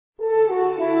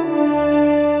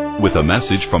With a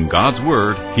message from God's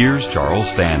Word, here's Charles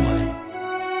Stanley.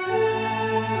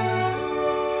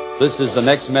 This is the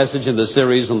next message in the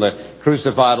series on the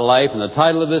crucified life, and the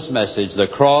title of this message, The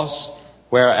Cross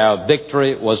Where Our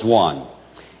Victory Was Won.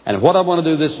 And what I want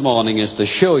to do this morning is to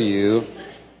show you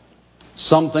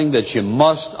something that you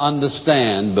must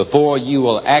understand before you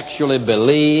will actually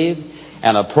believe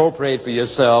and appropriate for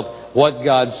yourself what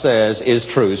God says is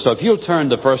true. So if you'll turn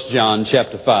to 1 John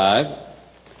chapter 5.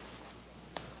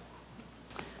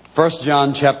 1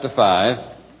 John chapter 5.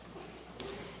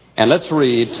 And let's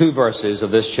read 2 verses of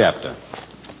this chapter.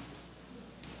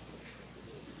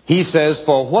 He says,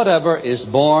 "For whatever is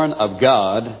born of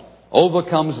God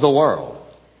overcomes the world.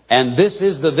 And this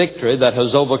is the victory that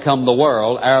has overcome the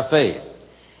world, our faith.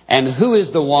 And who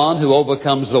is the one who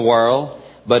overcomes the world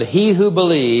but he who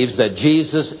believes that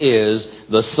Jesus is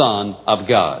the Son of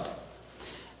God?"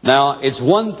 Now, it's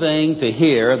one thing to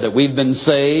hear that we've been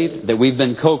saved, that we've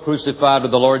been co-crucified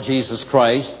with the Lord Jesus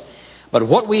Christ. But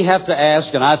what we have to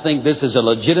ask, and I think this is a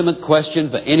legitimate question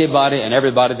for anybody and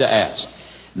everybody to ask,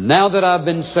 now that I've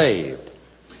been saved,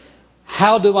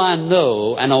 how do I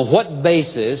know and on what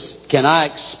basis can I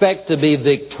expect to be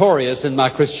victorious in my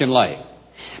Christian life?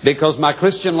 Because my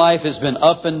Christian life has been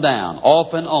up and down,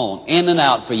 off and on, in and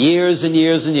out for years and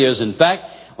years and years. In fact,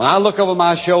 when I look over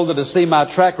my shoulder to see my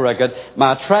track record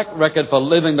for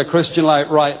living the Christian life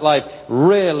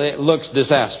really looks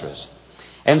disastrous.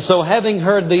 And so having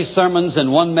heard these sermons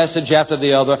and one message after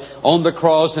the other on the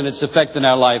cross and its effect in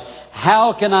our life,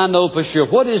 how can I know for sure?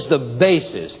 What is the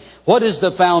basis? What is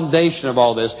the foundation of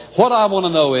all this? What I want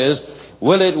to know is,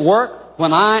 will it work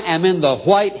when I am in the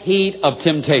white heat of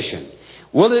temptation?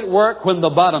 Will it work when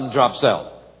the bottom drops out?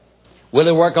 Will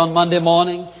it work on Monday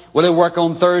morning? Will it work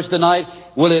on Thursday night?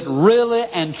 Will it really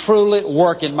and truly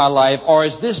work in my life? Or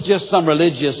is this just some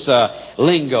religious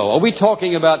lingo? Are we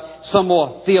talking about some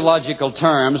more theological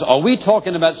terms? Are we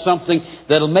talking about something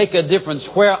that'll make a difference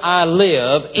where I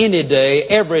live any day,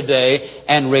 every day,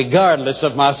 and regardless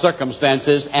of my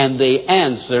circumstances? And the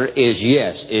answer is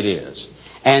yes, it is.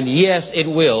 And yes, it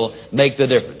will make the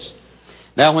difference.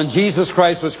 Now, when Jesus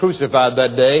Christ was crucified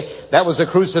that day, that was a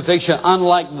crucifixion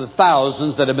unlike the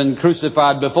thousands that have been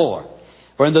crucified before.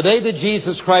 For in the day that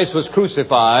Jesus Christ was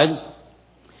crucified,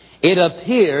 it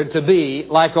appeared to be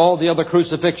like all the other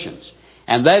crucifixions.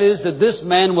 And that is that this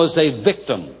man was a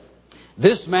victim.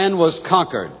 This man was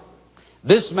conquered.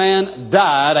 This man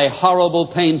died a horrible,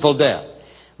 painful death.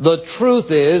 The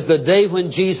truth is, the day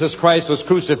when Jesus Christ was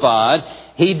crucified,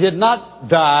 He did not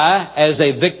die as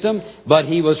a victim, but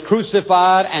He was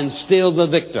crucified and still the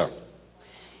victor.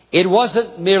 It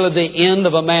wasn't merely the end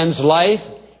of a man's life.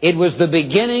 It was the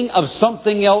beginning of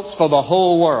something else for the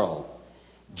whole world.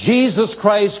 Jesus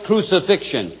Christ's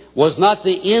crucifixion was not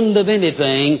the end of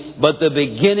anything, but the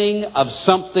beginning of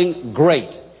something great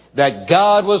that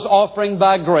God was offering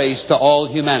by grace to all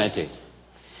humanity.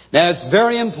 Now, it's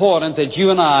very important that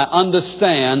you and I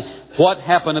understand what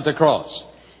happened at the cross.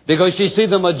 Because you see,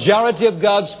 the majority of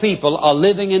God's people are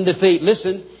living in defeat.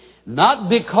 Listen, not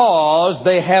because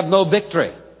they have no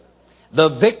victory.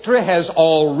 The victory has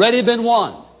already been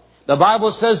won. The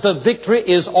Bible says the victory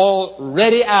is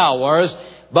already ours,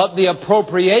 but the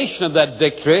appropriation of that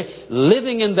victory,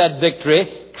 living in that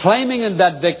victory, claiming in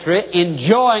that victory,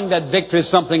 enjoying that victory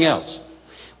is something else.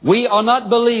 We are not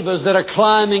believers that are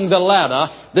climbing the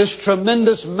ladder, this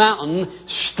tremendous mountain,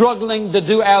 struggling to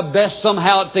do our best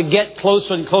somehow to get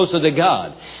closer and closer to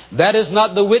God. That is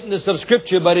not the witness of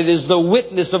Scripture, but it is the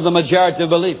witness of the majority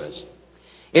of believers.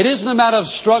 It isn't a matter of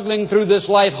struggling through this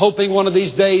life, hoping one of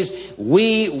these days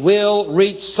we will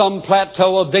reach some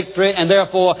plateau of victory and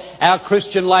therefore our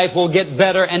Christian life will get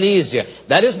better and easier.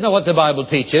 That isn't what the Bible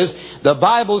teaches. The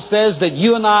Bible says that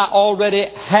you and I already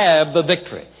have the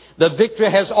victory. The victory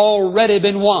has already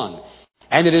been won.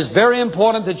 And it is very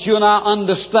important that you and I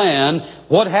understand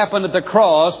what happened at the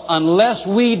cross. Unless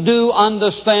we do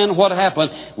understand what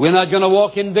happened, we're not going to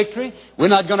walk in victory. We're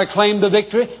not going to claim the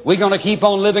victory. We're going to keep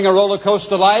on living a roller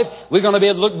coaster life. We're going to be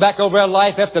able to look back over our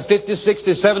life after 50,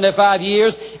 60, 75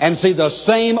 years and see the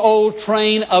same old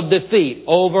train of defeat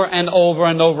over and over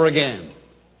and over again.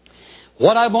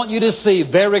 What I want you to see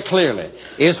very clearly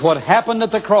is what happened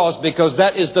at the cross, because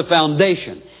that is the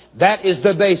foundation. That is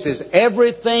the basis.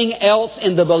 Everything else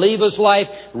in the believer's life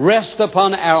rests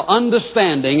upon our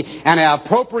understanding and our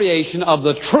appropriation of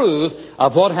the truth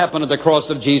of what happened at the cross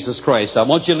of Jesus Christ. I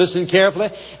want you to listen carefully.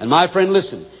 And my friend,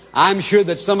 listen. I'm sure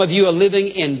that some of you are living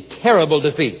in terrible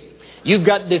defeat. You've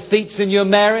got defeats in your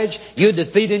marriage. You're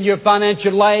defeated in your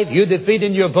financial life. You're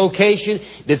defeated in your vocation.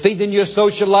 Defeated in your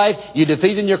social life. You're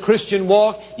defeated in your Christian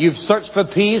walk. You've searched for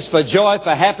peace, for joy,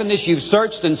 for happiness. You've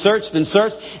searched and searched and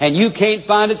searched, and you can't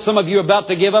find it. Some of you are about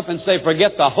to give up and say,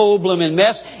 forget the whole blooming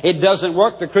mess. It doesn't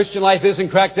work. The Christian life isn't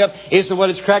cracked up. Isn't what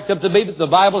it's cracked up to be. But the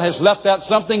Bible has left out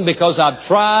something, because I've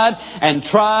tried and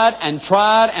tried and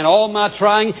tried, and all my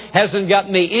trying hasn't got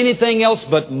me anything else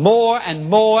but more and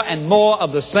more and more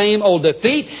of the same old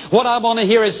defeat. What I want to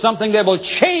hear is something that will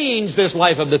change this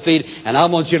life of defeat. And I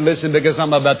want you to listen, because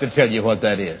I'm about to tell you what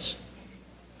that is.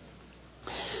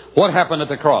 What happened at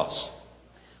the cross?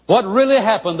 What really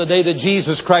happened the day that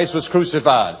Jesus Christ was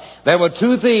crucified? There were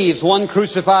two thieves, one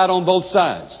crucified on both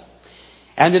sides.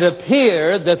 And it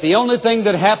appeared that the only thing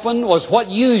that happened was what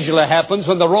usually happens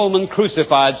when the Roman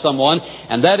crucified someone,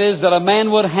 and that is that a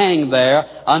man would hang there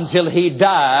until he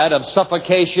died of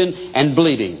suffocation and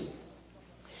bleeding.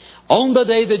 On the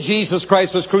day that Jesus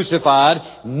Christ was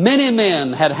crucified, many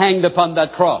men had hanged upon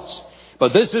that cross.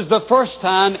 But this is the first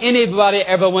time anybody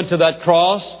ever went to that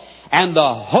cross, and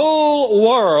the whole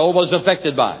world was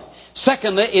affected by it.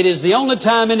 Secondly, it is the only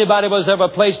time anybody was ever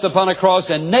placed upon a cross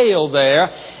and nailed there,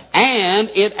 and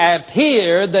it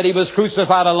appeared that he was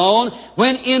crucified alone,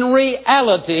 when in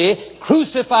reality,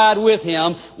 crucified with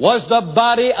him was the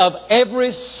body of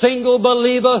every single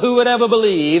believer who would ever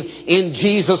believe in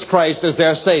Jesus Christ as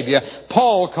their Savior.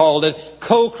 Paul called it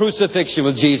co-crucifixion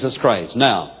with Jesus Christ.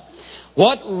 Now,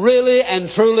 what really and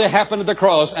truly happened at the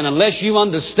cross, and unless you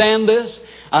understand this,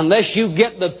 unless you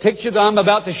get the picture that I'm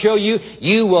about to show you,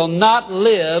 you will not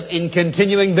live in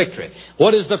continuing victory.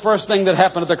 What is the first thing that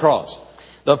happened at the cross?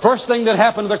 The first thing that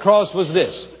happened at the cross was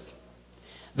this: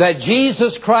 that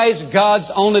Jesus Christ,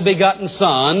 God's only begotten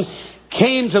Son,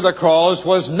 came to the cross,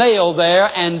 was nailed there,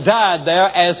 and died there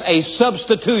as a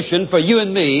substitution for you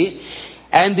and me,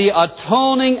 and the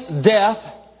atoning death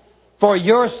for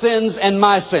your sins and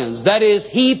my sins. That is,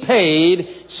 He paid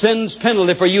sin's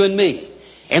penalty for you and me.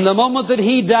 In the moment that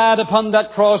He died upon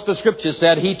that cross, the Scripture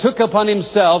said, He took upon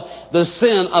Himself the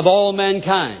sin of all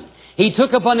mankind. He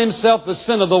took upon Himself the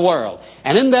sin of the world.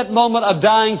 And in that moment of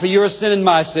dying for your sin and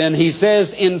my sin, He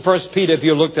says in 1 Peter, if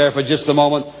you look there for just a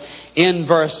moment, in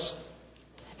verse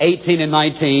 18 and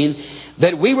 19,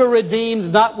 that we were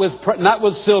redeemed not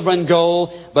with silver and gold,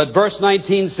 but verse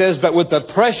 19 says, but with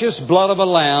the precious blood of a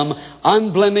lamb,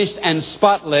 unblemished and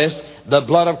spotless, the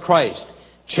blood of Christ.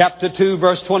 Chapter 2,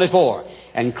 verse 24.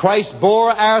 And Christ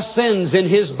bore our sins in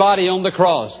His body on the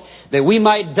cross, that we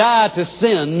might die to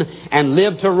sin and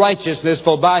live to righteousness,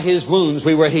 for by His wounds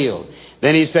we were healed.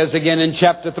 Then he says again in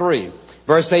chapter 3,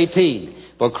 verse 18,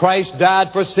 for Christ died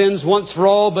for sins once for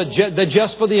all, but the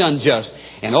just for the unjust,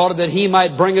 in order that He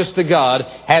might bring us to God,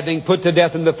 having put to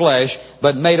death in the flesh,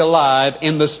 but made alive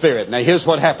in the Spirit. Now here's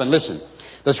what happened. Listen.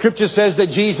 The Scripture says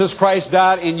that Jesus Christ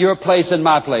died in your place and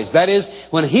my place. That is,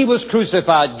 when He was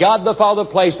crucified, God the Father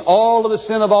placed all of the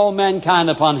sin of all mankind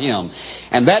upon Him.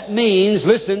 And that means,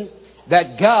 listen,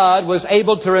 that God was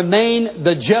able to remain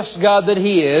the just God that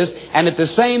He is, and at the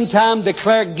same time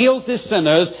declare guilty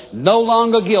sinners no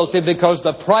longer guilty, because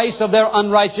the price of their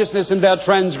unrighteousness and their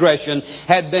transgression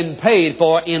had been paid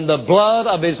for in the blood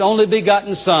of His only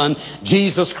begotten Son,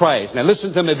 Jesus Christ. Now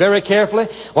listen to me very carefully.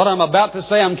 What I'm about to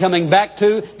say, I'm coming back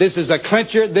to. This is a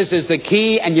clincher. This is the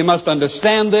key, and you must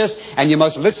understand this, and you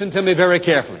must listen to me very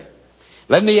carefully.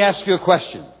 Let me ask you a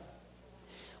question.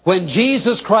 When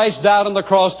Jesus Christ died on the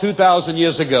cross 2,000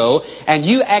 years ago, and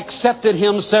you accepted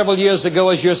Him several years ago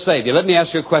as your Savior, let me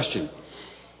ask you a question.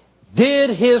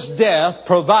 Did His death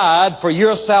provide for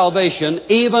your salvation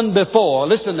even before?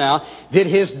 Listen now. Did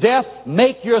His death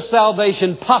make your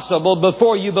salvation possible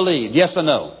before you believed? Yes or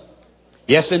no?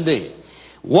 Yes, indeed.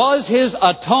 Was His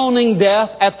atoning death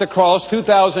at the cross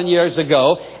 2,000 years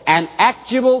ago an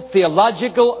actual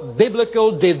theological,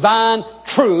 biblical, divine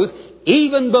truth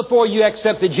even before you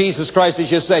accepted Jesus Christ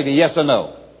as your Savior? Yes or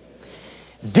no?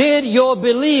 Did your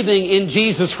believing in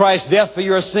Jesus Christ's death for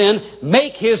your sin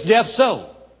make His death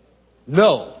so?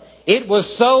 No. It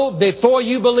was so before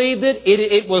you believed it.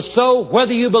 It was so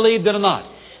whether you believed it or not.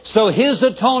 So His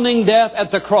atoning death at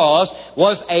the cross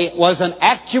was an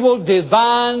actual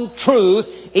divine truth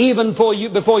even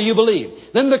before you believed.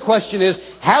 Then the question is,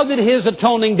 how did His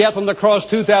atoning death on the cross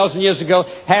 2,000 years ago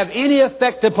have any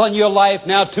effect upon your life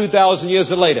now 2,000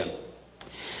 years later?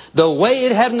 The way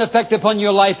it had an effect upon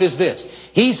your life is this.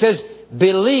 He says,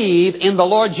 believe in the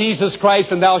Lord Jesus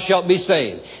Christ and thou shalt be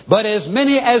saved. But as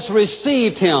many as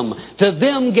received Him, to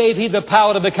them gave He the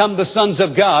power to become the sons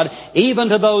of God, even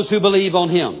to those who believe on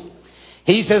Him.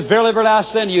 He says, verily, verily, I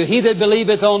say unto you, he that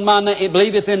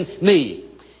believeth in me.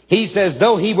 He says,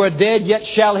 though he were dead, yet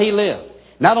shall he live.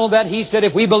 Not only that, he said,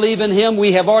 if we believe in him,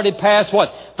 we have already passed what?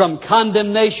 From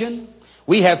condemnation.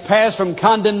 We have passed from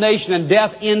condemnation and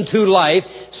death into life,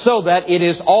 so that it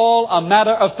is all a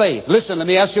matter of faith. Listen, let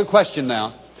me ask you a question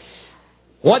now.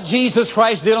 What Jesus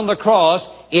Christ did on the cross,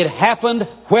 it happened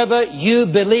whether you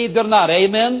believed it or not.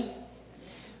 Amen?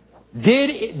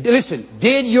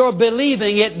 Did your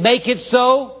believing it make it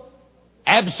so?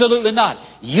 Absolutely not.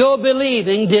 Your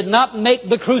believing did not make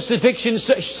the crucifixion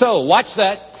so. Watch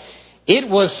that. It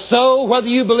was so whether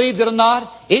you believed it or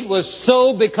not. It was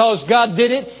so because God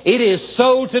did it. It is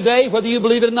so today whether you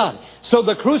believe it or not. So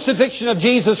the crucifixion of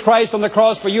Jesus Christ on the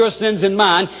cross for your sins and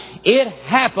mine, it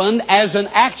happened as an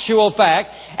actual fact,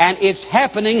 and its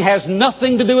happening has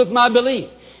nothing to do with my belief.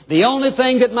 The only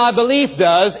thing that my belief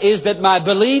does is that my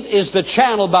belief is the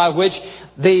channel by which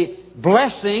the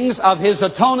blessings of His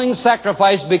atoning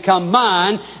sacrifice become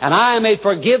mine, and I am a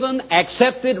forgiven,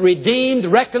 accepted,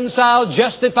 redeemed, reconciled,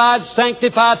 justified,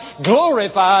 sanctified,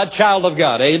 glorified child of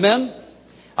God. Amen?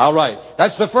 All right.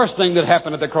 That's the first thing that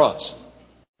happened at the cross.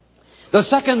 The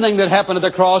second thing that happened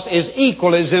at the cross is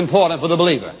equally as important for the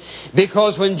believer.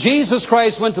 Because when Jesus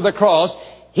Christ went to the cross,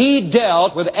 He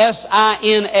dealt with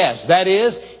S-I-N-S. That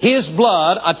is, His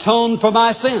blood atoned for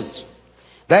my sins.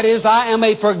 That is, I am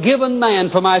a forgiven man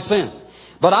for my sin.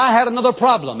 But I had another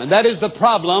problem, and that is the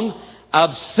problem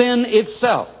of sin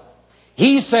itself.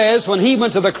 He says when He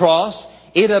went to the cross,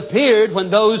 it appeared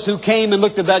when those who came and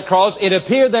looked at that cross, it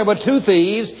appeared there were two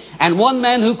thieves and one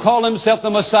man who called himself the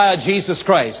Messiah, Jesus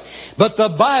Christ. But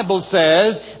the Bible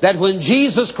says that when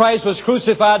Jesus Christ was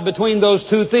crucified between those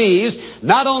two thieves,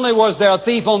 not only was there a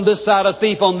thief on this side, a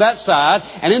thief on that side,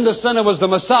 and in the center was the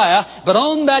Messiah, but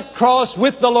on that cross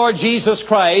with the Lord Jesus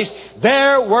Christ,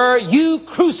 there were you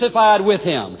crucified with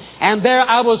Him. And there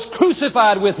I was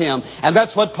crucified with Him. And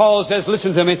that's what Paul says.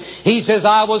 Listen to me. He says,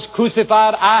 I was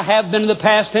crucified. I have been in the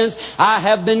past tense. I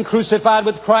have been crucified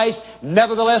with Christ.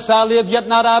 Nevertheless, I live, yet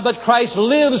not I, but Christ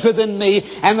lives within me.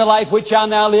 And the life which I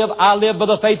now live, I live by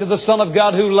the faith of the Son of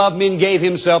God who loved me and gave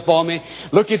Himself for me.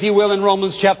 Look, if you will, in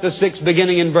Romans chapter 6,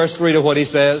 beginning in verse 3 to what he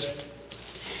says.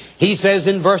 He says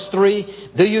in verse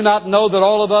 3, do you not know that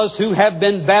all of us who have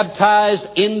been baptized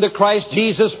into Christ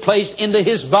Jesus, placed into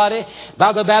His body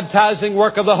by the baptizing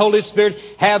work of the Holy Spirit,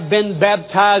 have been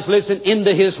baptized, listen,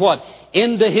 into His what?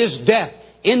 Into His death.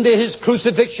 Into His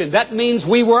crucifixion. That means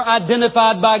we were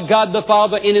identified by God the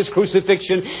Father in His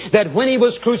crucifixion. That when He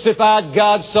was crucified,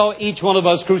 God saw each one of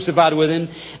us crucified with Him.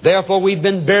 Therefore we've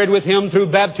been buried with Him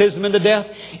through baptism into death,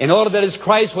 in order that as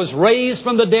Christ was raised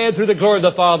from the dead through the glory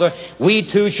of the Father, we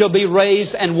too shall be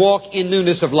raised and walk in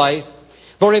newness of life.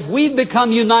 For if we've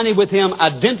become united with Him,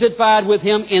 identified with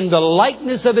Him in the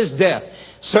likeness of His death,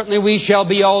 certainly we shall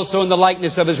be also in the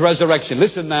likeness of His resurrection.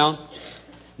 Listen now.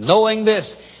 Knowing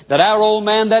this, that our old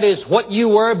man, that is what you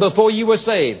were before you were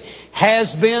saved,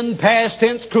 has been past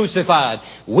tense crucified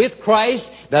with Christ,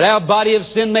 that our body of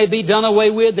sin may be done away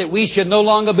with, that we should no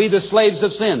longer be the slaves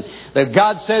of sin. That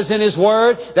God says in His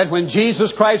Word that when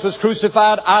Jesus Christ was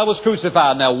crucified, I was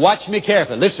crucified. Now watch me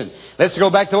carefully. Listen, let's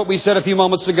go back to what we said a few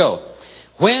moments ago.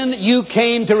 When you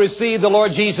came to receive the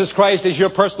Lord Jesus Christ as your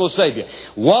personal Savior,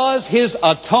 was His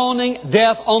atoning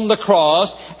death on the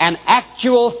cross an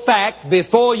actual fact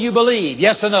before you believed?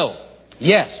 Yes or no?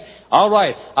 Yes. All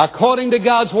right. According to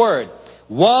God's Word,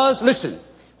 listen,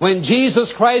 when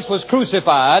Jesus Christ was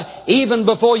crucified, even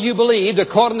before you believed,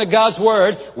 according to God's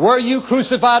Word, were you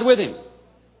crucified with Him?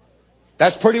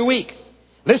 That's pretty weak.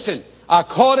 Listen.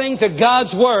 According to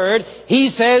God's Word,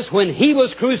 He says when He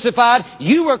was crucified,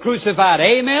 you were crucified.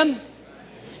 Amen?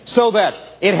 So that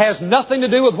it has nothing to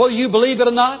do with whether you believe it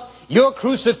or not. Your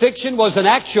crucifixion was an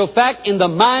actual fact in the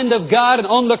mind of God, and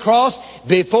on the cross,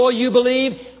 before you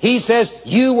believed, He says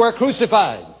you were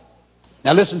crucified.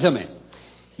 Now listen to me.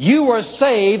 You were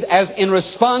saved as in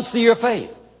response to your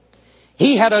faith.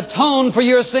 He had atoned for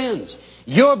your sins.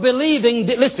 Your believing,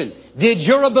 listen, did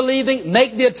your believing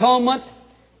make the atonement?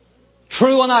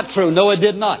 True or not true? No, it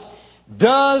did not.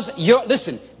 Does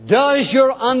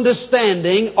your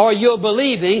understanding or your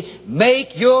believing make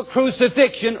your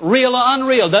crucifixion real or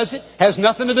unreal? Does it? Has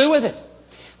nothing to do with it.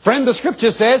 Friend, the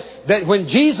Scripture says that when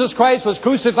Jesus Christ was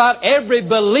crucified, every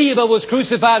believer was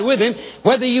crucified with Him.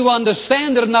 Whether you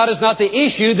understand it or not is not the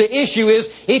issue. The issue is,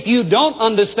 if you don't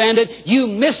understand it, you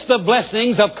miss the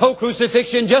blessings of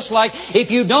co-crucifixion, just like if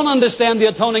you don't understand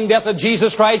the atoning death of Jesus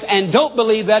Christ and don't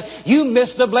believe that, you miss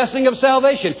the blessing of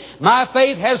salvation. My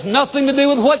faith has nothing to do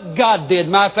with what God did.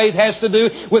 My faith has to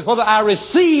do with whether I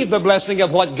receive the blessing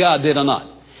of what God did or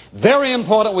not. Very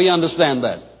important we understand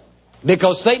that.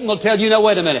 Because Satan will tell you, no,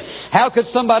 wait a minute. How could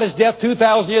somebody's death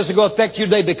 2,000 years ago affect you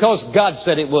today? Because God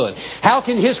said it would. How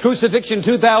can His crucifixion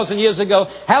 2,000 years ago,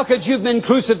 how could you have been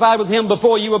crucified with Him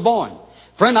before you were born?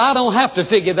 Friend, I don't have to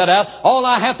figure that out. All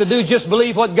I have to do is just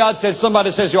believe what God said.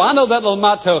 Somebody says, I know that little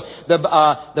motto.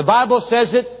 The Bible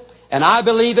says it, and I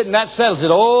believe it, and that settles it.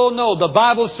 Oh, no, the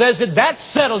Bible says it, that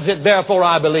settles it, therefore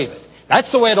I believe it. That's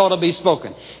the way it ought to be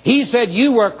spoken. He said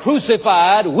you were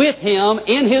crucified with Him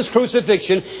in His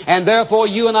crucifixion, and therefore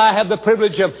you and I have the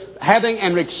privilege of having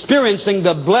and experiencing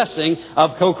the blessing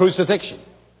of co-crucifixion.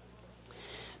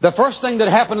 The first thing that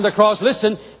happened to the cross,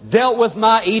 listen, dealt with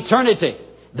my eternity.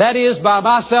 That is, by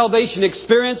my salvation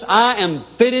experience, I am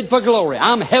fitted for glory.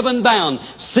 I'm heaven bound,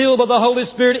 sealed by the Holy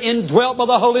Spirit, indwelt by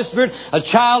the Holy Spirit, a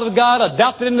child of God,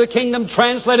 adopted into the kingdom,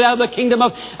 translated out of the kingdom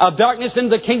of darkness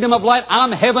into the kingdom of light.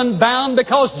 I'm heaven bound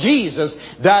because Jesus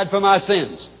died for my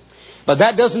sins. But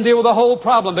that doesn't deal with the whole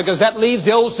problem, because that leaves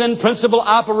the old sin principle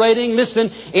operating,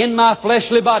 listen, in my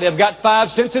fleshly body. I've got 5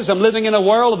 senses. I'm living in a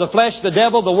world of the flesh, the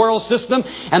devil, the world system.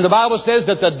 And the Bible says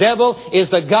that the devil is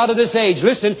the god of this age.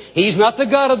 Listen, he's not the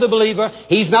God of the believer.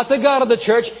 He's not the God of the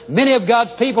church. Many of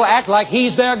God's people act like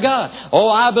He's their God. Oh,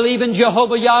 I believe in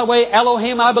Jehovah, Yahweh,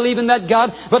 Elohim. I believe in that God.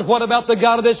 But what about the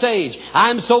God of this age?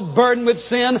 I'm so burdened with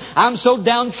sin. I'm so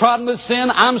downtrodden with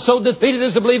sin. I'm so defeated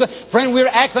as a believer. Friend, we're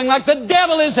acting like the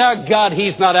devil is our God.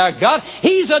 He's not our God.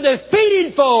 He's a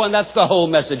defeated foe, and that's the whole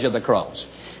message of the cross.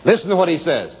 Listen to what He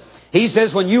says. He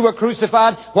says, when you were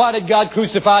crucified, why did God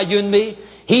crucify you and me?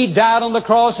 He died on the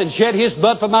cross and shed His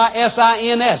blood for my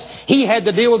sins. He had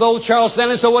to deal with old Charles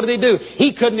Stanley, so what did He do?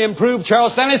 He couldn't improve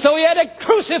Charles Stanley, so He had to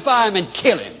crucify him and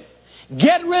kill him.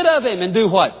 Get rid of him and do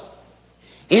what?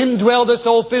 Indwell this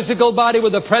old physical body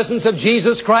with the presence of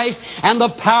Jesus Christ and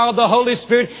the power of the Holy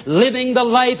Spirit, living the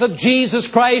life of Jesus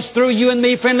Christ through you and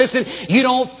me. Friend, listen, you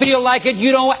don't feel like it,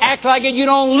 you don't act like it, you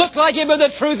don't look like it, but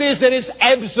the truth is that it's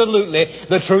absolutely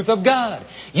the truth of God.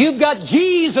 You've got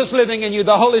Jesus living in you,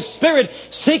 the Holy Spirit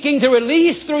seeking to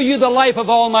release through you the life of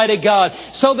Almighty God,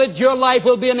 so that your life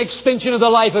will be an extension of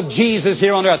the life of Jesus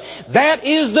here on earth. That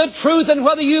is the truth, and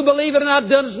whether you believe it or not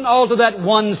doesn't alter that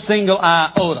one single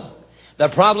iota. The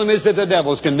problem is that the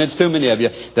devil's convinced too many of you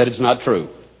that it's not true.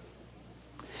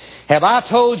 Have I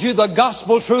told you the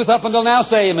gospel truth up until now?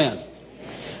 Say amen.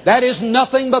 That is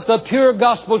nothing but the pure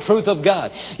gospel truth of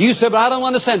God. You say, but I don't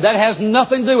understand. That has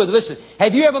nothing to do with it. Listen,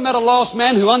 have you ever met a lost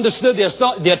man who understood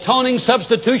the atoning,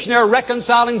 substitutionary,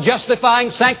 reconciling,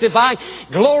 justifying, sanctifying,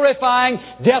 glorifying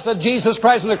death of Jesus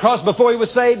Christ on the cross before he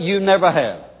was saved? You never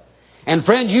have. And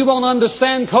friend, you won't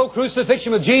understand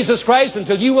co-crucifixion with Jesus Christ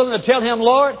until you're willing to tell Him,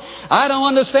 Lord, I don't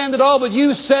understand it all, but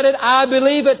You said it, I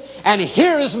believe it, and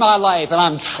here is my life, and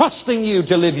I'm trusting You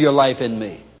to live Your life in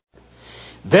me.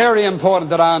 Very important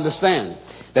that I understand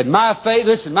that my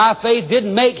faith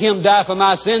didn't make Him die for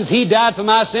my sins. He died for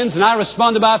my sins, and I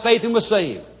responded by faith and was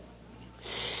saved.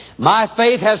 My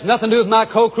faith has nothing to do with my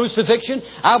co-crucifixion.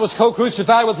 I was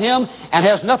co-crucified with Him, and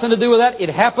has nothing to do with that.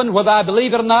 It happened whether I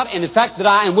believe it or not, and in fact that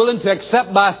I am willing to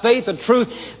accept by faith the truth.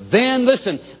 Then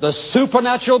listen, the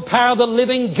supernatural power of the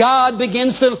living God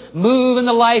begins to move in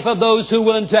the life of those who are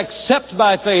willing to accept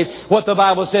by faith what the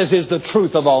Bible says is the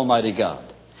truth of Almighty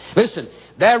God. Listen,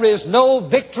 there is no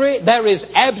victory, there is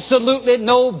absolutely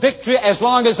no victory as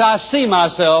long as I see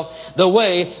myself the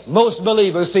way most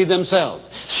believers see themselves.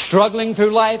 Struggling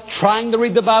through life, trying to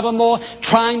read the Bible more,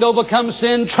 trying to overcome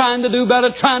sin, trying to do better,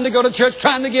 trying to go to church,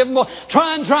 trying to give more,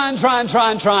 trying.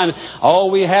 All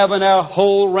we have in our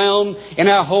whole realm, in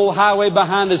our whole highway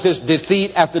behind us is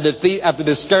defeat after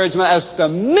discouragement, as the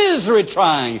misery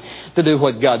trying to do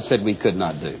what God said we could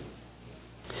not do.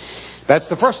 That's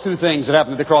the first two things that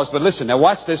happened at the cross. But listen, now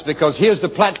watch this, because here's the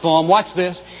platform. Watch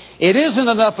this. It isn't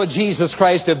enough for Jesus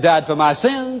Christ to have died for my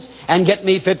sins and get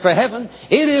me fit for heaven.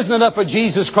 It isn't enough for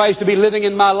Jesus Christ to be living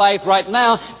in my life right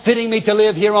now, fitting me to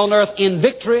live here on earth in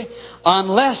victory,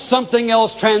 unless something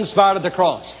else transpired at the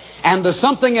cross. And the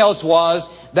something else was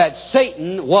that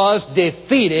Satan was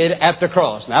defeated at the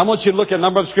cross. Now I want you to look at a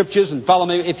number of scriptures and follow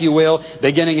me, if you will,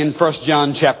 beginning in 1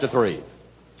 John chapter 3.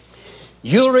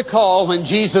 You'll recall when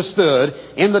Jesus stood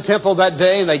in the temple that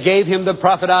day and they gave Him the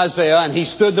prophet Isaiah and He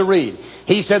stood to read.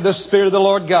 He said, the Spirit of the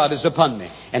Lord God is upon me.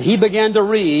 And He began to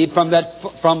read from the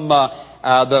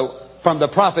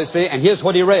prophecy, and here's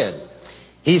what He read.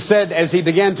 He said, as He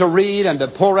began to read and to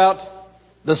pour out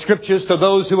the Scriptures to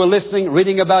those who were listening,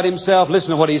 reading about Himself. Listen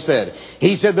to what He said.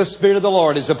 He said, "The Spirit of the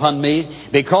Lord is upon me,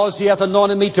 because He hath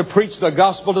anointed me to preach the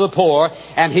gospel to the poor,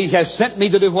 and He has sent me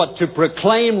to do what? To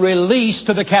proclaim release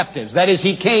to the captives." That is,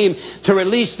 He came to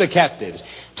release the captives,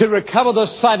 to recover the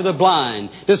sight of the blind,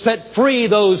 to set free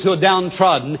those who are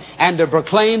downtrodden, and to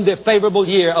proclaim the favorable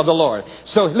year of the Lord.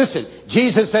 So listen,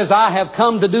 Jesus says, "I have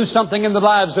come to do something in the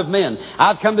lives of men.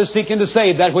 I've come to seek and to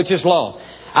save that which is lost.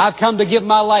 I've come to give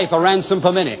my life a ransom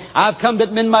for many. I've come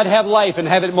that men might have life and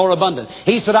have it more abundant."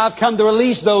 He said, "I've come to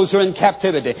release those who are in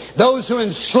captivity, those who are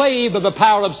enslaved of the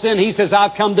power of sin." He says,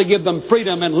 "I've come to give them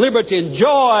freedom and liberty and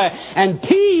joy and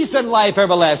peace and life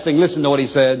everlasting." Listen to what He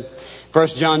said.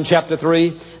 1 John chapter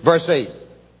 3, verse 8.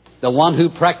 "The one who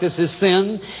practices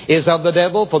sin is of the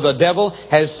devil, for the devil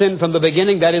has sinned from the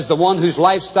beginning." That is, the one whose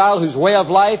lifestyle, whose way of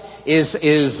life is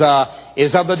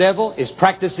of the devil, is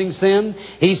practicing sin.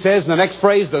 He says in the next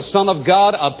phrase, "The Son of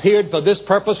God appeared for this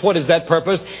purpose." What is that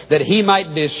purpose? That He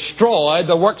might destroy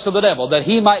the works of the devil, that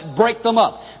He might break them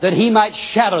up, that He might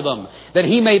shatter them, that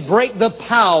He may break the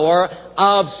power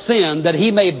of sin, that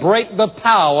He may break the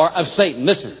power of Satan.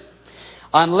 Listen,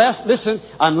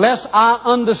 unless I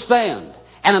understand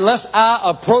and unless I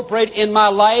appropriate in my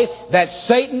life that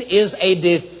Satan is a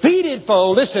defeated foe,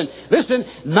 listen,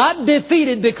 not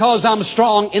defeated because I'm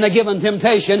strong in a given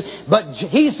temptation, but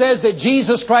He says that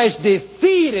Jesus Christ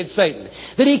defeated Satan.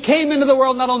 That He came into the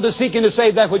world not only to seek and to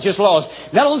save that which is lost,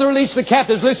 not only to release the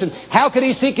captives. Listen, how could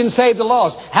He seek and save the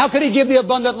lost? How could He give the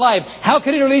abundant life? How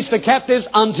could He release the captives?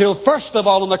 Until first of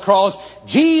all on the cross,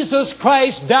 Jesus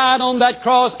Christ died on that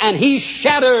cross, and He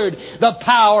shattered the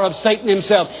power of Satan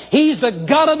himself. He's the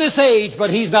God of this age, but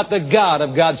He's not the God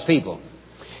of God's people.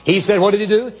 He said, what did He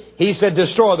do? He said,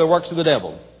 "Destroy the works of the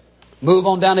devil." Move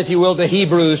on down, if you will, to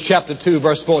Hebrews chapter 2,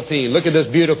 verse 14. Look at this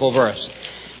beautiful verse.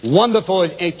 Wonderful,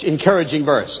 encouraging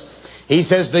verse. He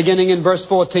says, beginning in verse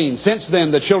 14, "Since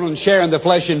then the children share in the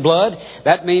flesh and blood."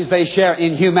 That means they share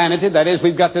in humanity. That is,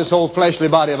 we've got this old fleshly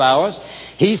body of ours.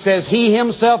 He says, "He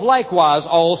Himself likewise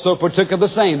also partook of the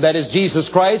same." That is, Jesus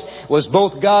Christ was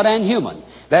both God and human.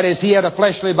 That is, He had a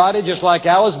fleshly body just like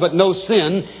ours, but no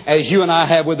sin as you and I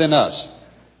have within us.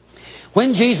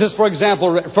 When Jesus, for example,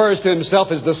 refers to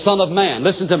Himself as the Son of Man,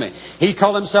 listen to me. He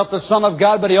called Himself the Son of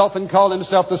God, but He often called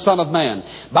Himself the Son of Man.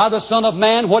 By the Son of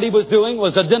Man, what He was doing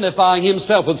was identifying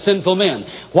Himself with sinful men.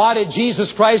 Why did Jesus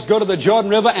Christ go to the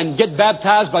Jordan River and get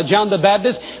baptized by John the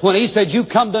Baptist? When He said, "You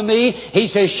come to me," He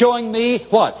says, showing me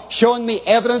what? Showing me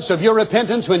evidence of your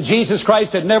repentance when Jesus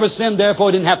Christ had never sinned,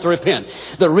 therefore He didn't have to repent.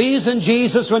 The reason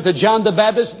Jesus went to John the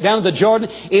Baptist down to the Jordan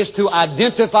is to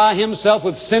identify Himself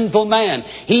with sinful man.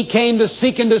 He came to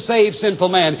seek and to save sinful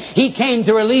man. He came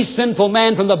to release sinful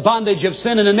man from the bondage of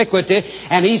sin and iniquity.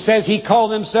 And He says He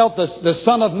called Himself the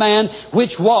Son of Man,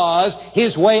 which was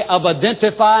His way of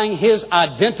identifying His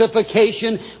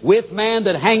identification with man,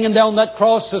 that hanging down that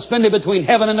cross, suspended between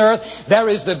heaven and earth, there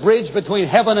is the bridge between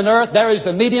heaven and earth. There is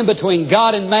the medium between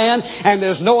God and man. And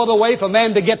there's no other way for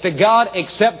man to get to God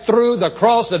except through the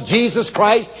cross of Jesus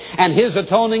Christ and His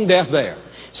atoning death there.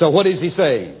 So what is He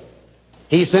saying?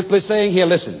 He's simply saying here,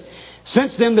 listen,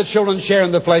 "Since then the children share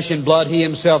in the flesh and blood, He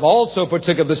Himself also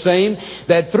partook of the same,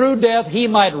 that through death He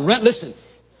might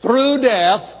through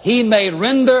death He may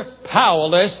render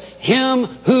powerless him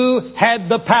who had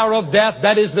the power of death,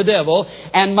 that is the devil,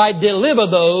 and might deliver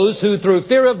those who through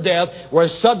fear of death were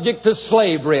subject to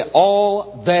slavery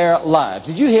all their lives."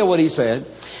 Did you hear what He said?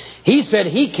 He said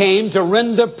He came to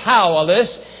render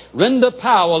powerless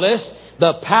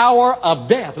the power of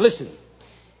death. Listen.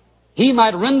 He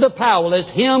might render powerless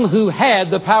him who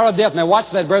had the power of death. Now watch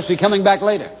that verse. We're coming back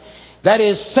later. That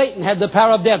is, Satan had the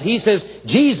power of death. He says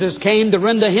Jesus came to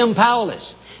render him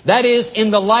powerless. That is,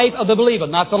 in the life of the believer,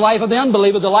 not the life of the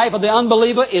unbeliever. The life of the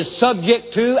unbeliever is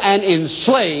subject to and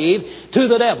enslaved to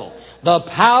the devil. The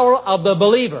power of the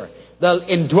believer, the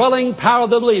indwelling power of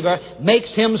the believer,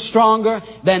 makes him stronger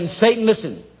than Satan.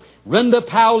 Listen. "Render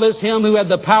powerless him who had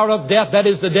the power of death," that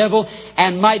is the devil,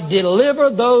 "and might deliver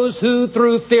those who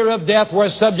through fear of death were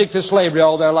subject to slavery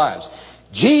all their lives."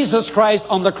 Jesus Christ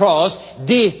on the cross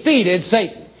defeated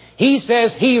Satan. He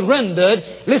says He rendered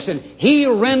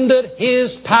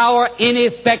His power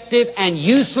ineffective and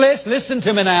useless, listen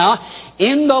to me now,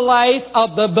 in the life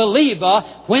of the believer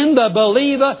when the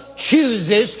believer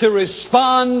chooses to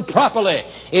respond properly.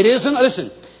 It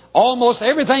isn't, almost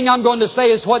everything I'm going to say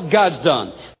is what God's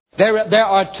done. There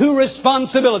are two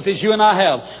responsibilities you and I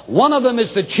have. One of them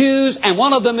is to choose, and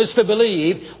one of them is to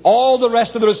believe. All the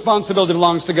rest of the responsibility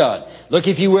belongs to God. Look,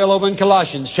 if you will, over in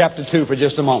Colossians chapter 2 for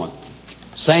just a moment.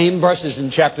 Same verses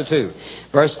in chapter 2.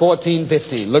 Verse 14,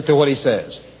 15. Look to what he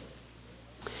says.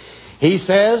 He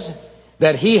says,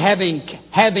 that he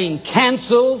having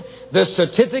canceled the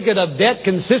certificate of debt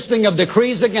consisting of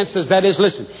decrees against us. That is,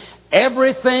 listen,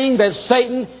 everything that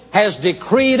Satan has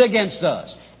decreed against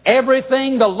us,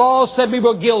 everything the law said we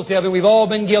were guilty of, and we've all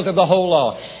been guilty of the whole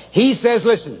law. He says,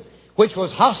 listen, which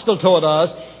was hostile toward us,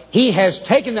 he has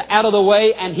taken it out of the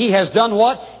way, and he has done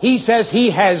what? He says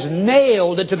he has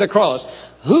nailed it to the cross.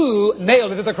 Who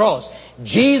nailed it to the cross?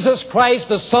 Jesus Christ,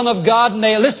 the Son of God,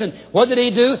 nailed. Listen, what did he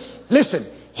do?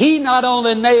 Listen, he not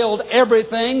only nailed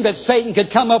everything that Satan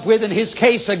could come up with in his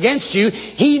case against you,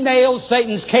 he nailed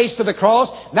Satan's case to the cross.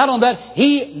 Not only that,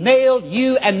 he nailed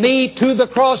you and me to the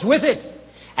cross with it.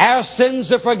 Our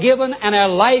sins are forgiven and our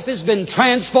life has been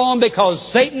transformed because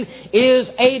Satan is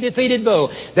a defeated foe.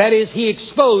 That is, he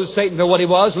exposed Satan for what he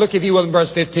was. Look, if you will, in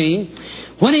verse 15.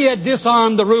 When he had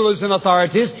disarmed the rulers and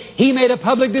authorities, he made a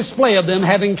public display of them,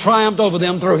 having triumphed over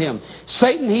them through him.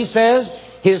 Satan, he says,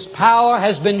 his power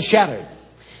has been shattered.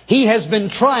 He has been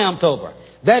triumphed over.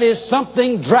 That is,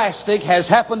 something drastic has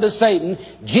happened to Satan.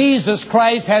 Jesus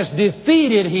Christ has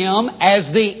defeated him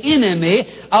as the enemy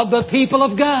of the people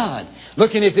of God.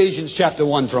 Look in Ephesians chapter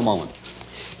 1 for a moment.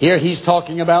 Here he's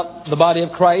talking about the body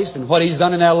of Christ and what he's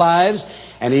done in our lives.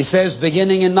 And he says,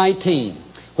 beginning in 19,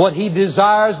 what he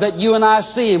desires that you and I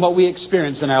see and what we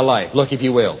experience in our life. Look, if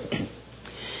you will.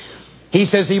 He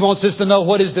says he wants us to know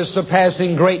what is the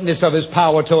surpassing greatness of his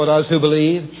power toward us who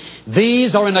believe.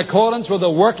 These are in accordance with the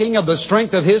working of the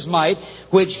strength of his might,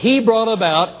 which he brought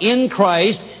about in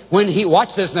Christ when he, watch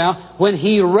this now, when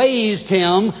he raised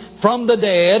him from the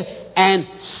dead and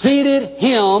seated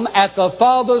him at the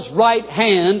Father's right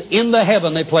hand in the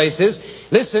heavenly places.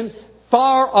 Listen,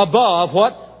 far above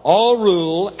what? All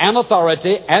rule and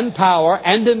authority and power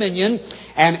and dominion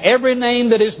and every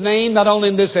name that is named, not only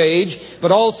in this age,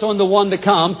 but also in the one to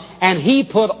come. And he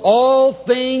put all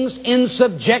things in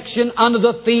subjection under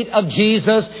the feet of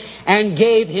Jesus and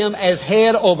gave him as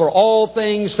head over all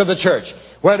things to the church.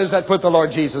 Where does that put the Lord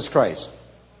Jesus Christ?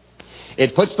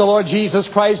 It puts the Lord Jesus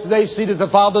Christ today seated at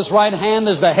the Father's right hand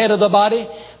as the head of the body,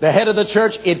 the head of the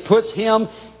church. It puts him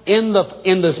in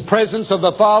the presence of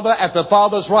the Father at the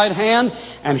Father's right hand.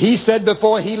 And he said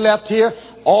before he left here,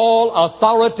 all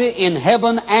authority in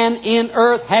heaven and in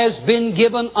earth has been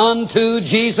given unto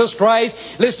Jesus Christ.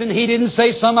 Listen, he didn't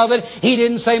say some of it. He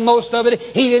didn't say most of it.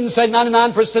 He didn't say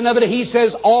 99% of it. He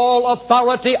says all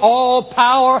authority, all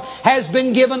power has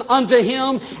been given unto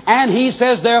him. And he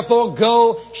says, therefore,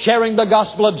 go sharing the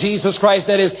gospel of Jesus Christ.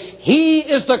 That is, he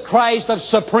is the Christ of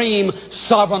supreme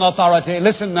sovereign authority.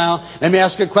 Listen now, let me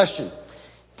ask you a question.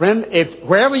 Friend, if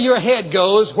wherever your head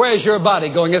goes, where's your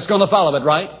body going? It's going to follow it,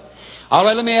 right? All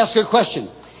right, let me ask you a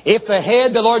question. If the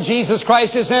head, the Lord Jesus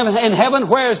Christ, is in heaven,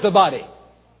 where's the body?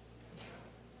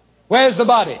 Where's the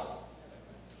body?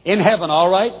 In heaven, all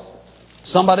right?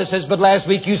 Somebody says, but last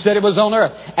week you said it was on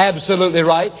earth. Absolutely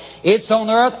right. It's on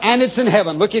earth and it's in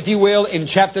heaven. Look, if you will, in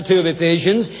chapter 2 of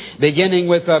Ephesians, beginning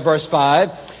with verse 5.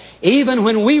 Even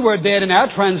when we were dead in our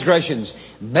transgressions,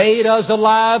 made us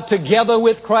alive together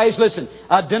with Christ. Listen,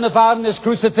 identified in His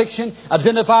crucifixion,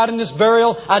 identified in His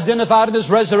burial, identified in His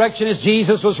resurrection. As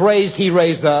Jesus was raised, He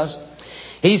raised us.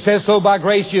 He says, so by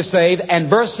grace you're saved. And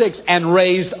verse 6, and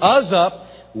raised us up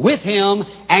with Him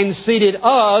and seated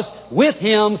us with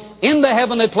Him in the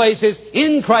heavenly places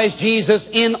in Christ Jesus,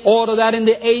 in order that in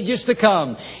the ages to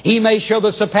come He may show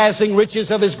the surpassing riches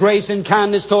of His grace and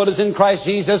kindness toward us in Christ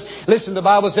Jesus. Listen, the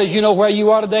Bible says, you know where you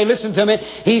are today. Listen to me.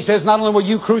 He says, not only were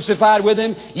you crucified with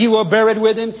Him, you were buried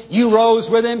with Him, you rose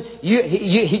with Him,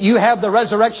 you have the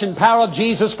resurrection power of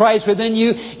Jesus Christ within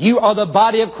you. You are the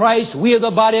body of Christ. We are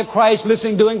the body of Christ.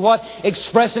 Listen, doing what?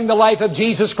 Expressing the life of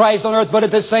Jesus Christ on earth. But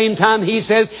at the same time, He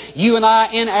says, you and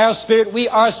I, in our spirit, we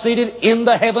are seated in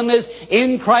the heavenlies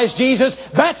in Christ Jesus.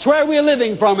 That's where we're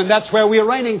living from, and that's where we're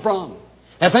reigning from.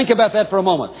 Now think about that for a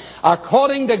moment.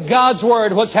 According to God's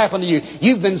Word, what's happened to you?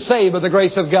 You've been saved by the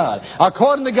grace of God.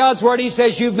 According to God's Word, He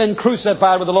says you've been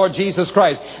crucified with the Lord Jesus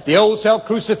Christ. The old self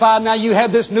crucified, now you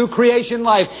have this new creation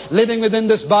life living within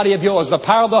this body of yours. The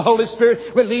power of the Holy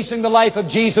Spirit releasing the life of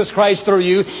Jesus Christ through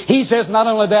you. He says not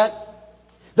only that,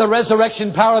 the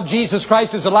resurrection power of Jesus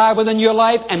Christ is alive within your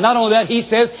life. And not only that, He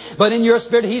says, but in your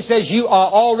spirit, He says you are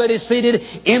already seated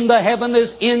in the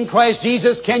heavens in Christ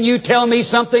Jesus. Can you tell me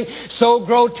something so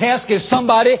grotesque as some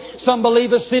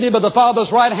believer seated by the Father's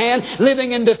right hand,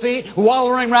 living in defeat,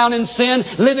 wallowing around in sin,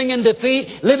 living in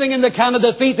defeat, living in the kind of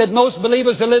defeat that most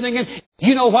believers are living in?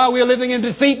 You know why we're living in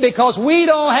defeat? Because we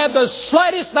don't have the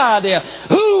slightest idea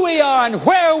who we are and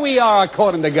where we are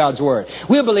according to God's Word.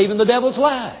 We're believing the devil's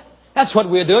lie. That's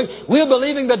what we're doing. We're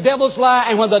believing the devil's lie,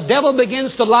 and when the devil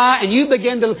begins to lie and you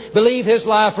begin to believe his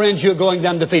lie, friends, you're going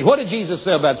down defeat. What did Jesus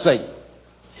say about Satan?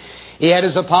 He had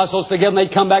His apostles together and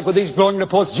they'd come back with these glowing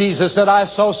reports. Jesus said, I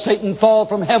saw Satan fall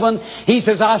from heaven. He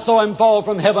says, I saw him fall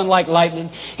from heaven like lightning.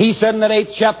 He said in that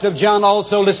 8th chapter of John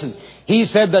also, listen, he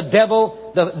said the devil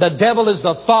is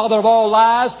the father of all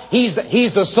lies. He's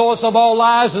the source of all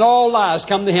lies, and all lies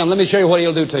come to him. Let me show you what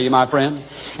he'll do to you, my friend.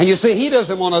 And you see, he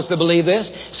doesn't want us to believe this.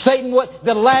 Satan,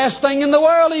 the last thing in the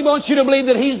world, he wants you to believe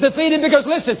that he's defeated, because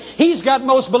listen, he's got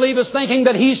most believers thinking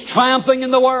that he's triumphing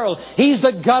in the world. He's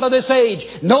the God of this age.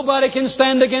 Nobody can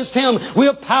stand against him.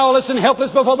 We're powerless and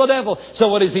helpless before the devil. So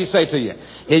what does he say to you?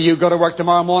 Here you go to work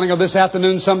tomorrow morning or this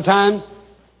afternoon sometime.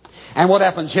 And what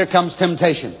happens? Here comes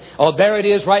temptation. Oh, there it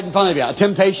is right in front of you. A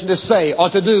temptation to say or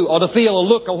to do or to feel or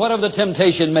look or whatever the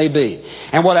temptation may be.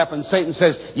 And what happens? Satan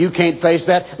says, you can't face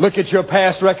that. Look at your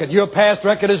past record. Your past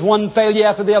record is one failure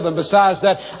after the other. And besides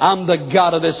that, I'm the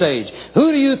God of this age. Who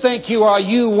do you think you are?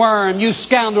 You worm, you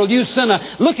scoundrel, you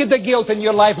sinner. Look at the guilt in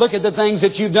your life. Look at the things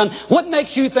that you've done. What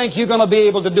makes you think you're going to be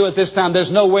able to do it this time? There's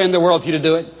no way in the world for you to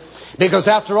do it. Because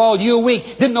after all, you're weak.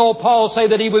 Didn't old Paul say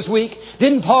that he was weak?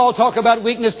 Didn't Paul talk about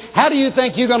weakness? How do you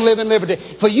think you're going to live in liberty?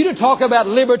 For you to talk about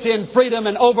liberty and freedom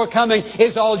and overcoming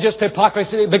is all just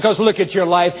hypocrisy. Because look at your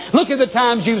life. Look at the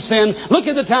times you've sinned. Look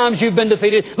at the times you've been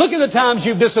defeated. Look at the times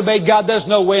you've disobeyed God. There's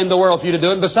no way in the world for you to do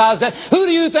it. And besides that, who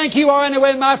do you think you are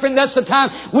anyway, my friend? That's the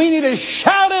time we need to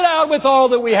shout it out with all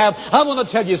that we have. I want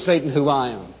to tell you, Satan, who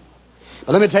I am.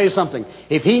 But let me tell you something.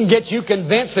 If he can get you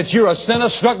convinced that you're a sinner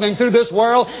struggling through this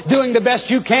world, doing the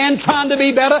best you can, trying to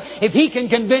be better, if he can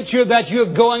convince you that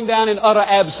you're going down in utter,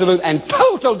 absolute, and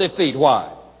total defeat,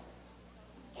 why?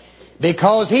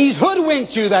 Because he's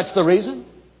hoodwinked you, that's the reason.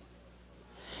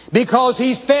 Because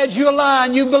he's fed you a lie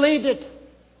and you believed it.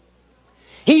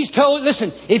 He's told,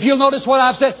 listen, if you'll notice what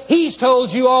I've said, he's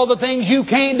told you all the things you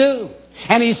can't do.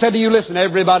 And he said to you, listen,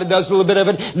 everybody does a little bit of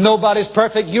it. Nobody's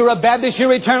perfect. You're a Baptist.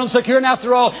 You're eternal secure. And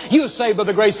after all, you're saved by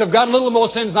the grace of God. A little more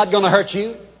sin's not going to hurt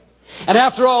you. And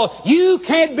after all, you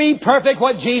can't be perfect.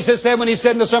 What Jesus said when he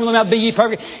said in the Sermon on the Mount, be ye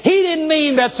perfect. He didn't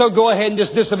mean that, so go ahead and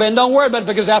just disobey. And don't worry about it,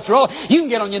 because after all, you can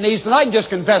get on your knees tonight and just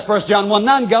confess 1 John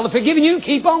 1:9. God will forgive you.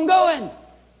 Keep on going.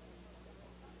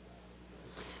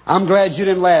 I'm glad you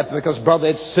didn't laugh, because, brother,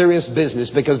 it's serious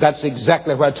business, because that's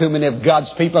exactly where too many of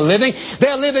God's people are living.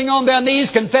 They're living on their knees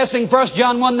confessing 1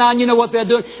 John 1:9. You know what they're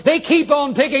doing? They keep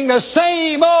on picking the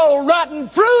same old rotten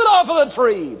fruit off of the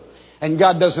tree. And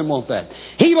God doesn't want that.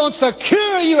 He wants to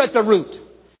cure you at the root.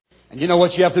 And you know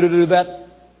what you have to do to do that?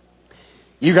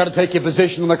 You got to take your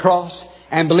position on the cross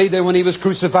and believe that when He was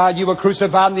crucified, you were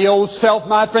crucified in the old self,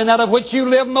 my friend, out of which you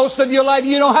live most of your life.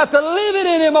 You don't have to live it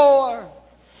anymore.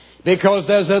 Because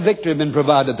there's a victory been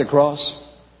provided at the cross.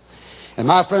 And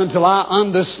my friend, until I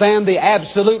understand the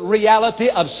absolute reality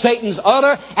of Satan's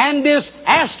utter and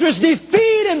disastrous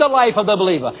defeat in the life of the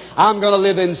believer, I'm going to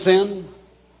live in sin.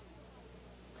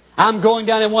 I'm going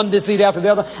down in one defeat after the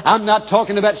other. I'm not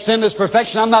talking about sinless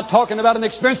perfection. I'm not talking about an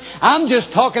experience. I'm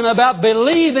just talking about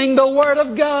believing the Word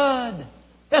of God.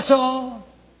 That's all.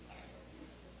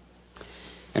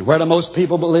 And where do most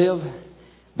people live?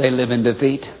 They live in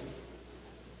defeat.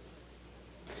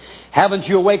 Haven't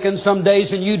you awakened some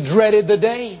days and you dreaded the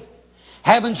day?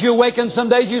 Haven't you awakened some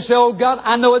days you say, oh God,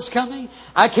 I know it's coming.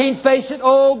 I can't face it.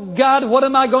 Oh God, what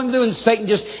am I going to do? And Satan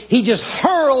just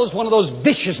hurls one of those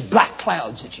vicious black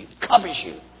clouds at you, covers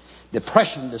you.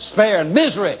 Depression, despair, and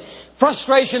misery,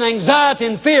 frustration, anxiety,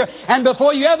 and fear. And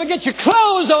before you ever get your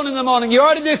clothes on in the morning, you're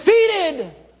already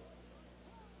defeated.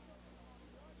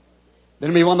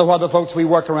 Then we wonder why the folks we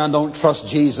work around don't trust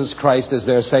Jesus Christ as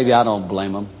their Savior. I don't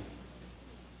blame them.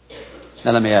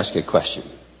 Now let me ask you a question.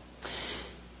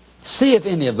 See if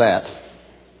any of that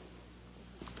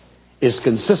is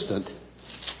consistent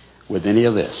with any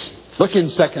of this. Look in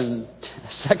Second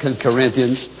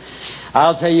Corinthians.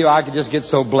 I'll tell you, I could just get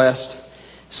so blessed.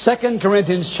 2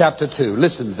 Corinthians chapter 2.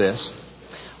 Listen to this.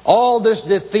 All this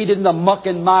defeated in the muck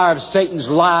and mire of Satan's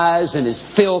lies and his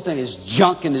filth and his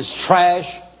junk and his trash,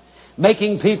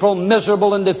 making people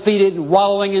miserable and defeated and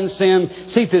wallowing in sin.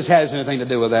 See if this has anything to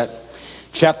do with that.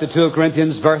 Chapter 2 of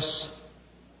Corinthians, verse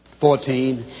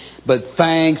 14. But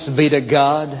thanks be to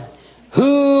God,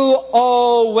 who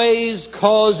always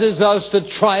causes us to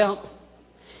triumph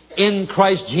in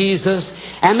Christ Jesus.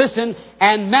 And listen,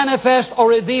 and manifest or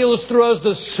reveals through us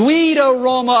the sweet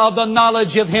aroma of the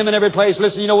knowledge of Him in every place.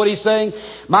 Listen, you know what He's saying?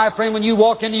 My friend, when you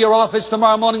walk into your office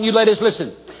tomorrow morning, you ladies,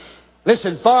 listen.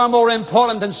 Listen, far more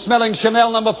important than smelling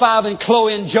Chanel No. 5 and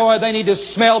Chloe and Joy, they need to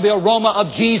smell the aroma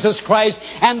of Jesus Christ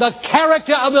and the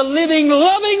character of the living,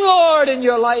 loving Lord in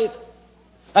your life.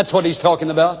 That's what He's talking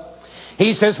about.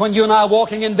 He says when you and I are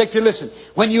walking in victory, listen,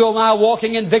 when you and I are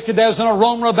walking in victory, there's an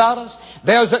aroma about us.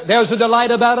 There's a delight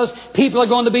about us. People are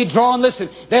going to be drawn. Listen,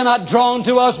 they're not drawn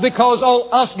to us because,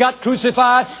 us got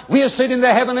crucified. We are sitting in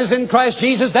the heavens in Christ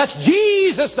Jesus. That's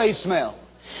Jesus they smell.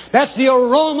 That's the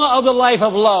aroma of the life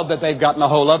of love that they've gotten a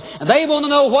hold of. And they want to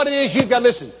know what it is you've got.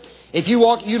 Listen, if you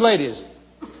walk, you ladies,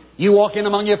 you walk in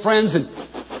among your friends and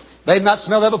they've not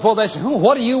smelled that before, they say,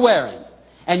 what are you wearing?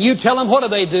 And you tell them, what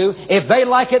do? If they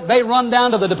like it, they run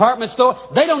down to the department store.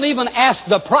 They don't even ask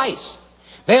the price.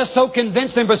 They're so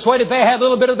convinced and persuaded they have a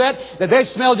little bit of that they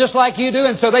smell just like you do,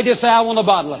 and so they just say, I want a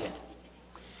bottle of it.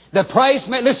 The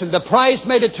price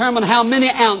may determine how many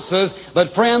ounces,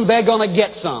 but friend, they're going to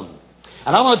get some.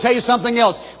 And I want to tell you something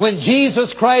else. When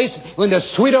the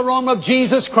sweet aroma of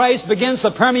Jesus Christ begins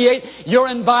to permeate your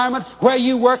environment, where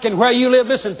you work and where you live,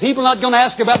 listen, people are not going to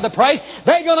ask about the price.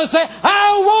 They're going to say,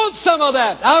 I want some of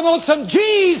that. I want some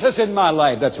Jesus in my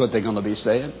life. That's what they're going to be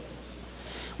saying.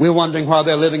 We're wondering why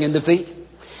they're living in defeat.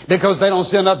 Because they don't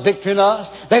see enough victory in us.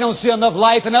 They don't see enough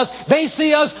life in us. They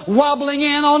see us wobbling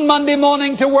in on Monday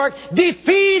morning to work,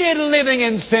 defeated, living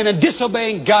in sin and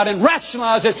disobeying God and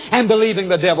rationalizing and believing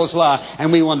the devil's lie.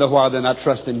 And we wonder why they're not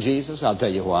trusting Jesus. I'll tell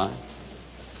you why.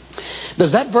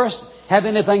 Does that verse have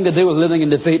anything to do with living in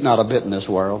defeat? Not a bit in this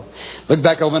world. Look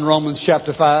back over in Romans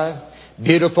chapter 5.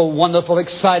 Beautiful, wonderful,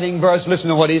 exciting verse. Listen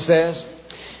to what he says.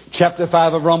 Chapter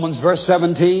 5 of Romans, verse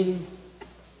 17.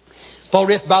 For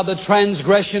if by the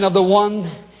transgression of the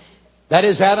one, that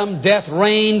is Adam, death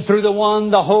reigned through the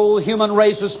one, the whole human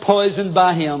race was poisoned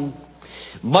by him,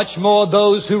 much more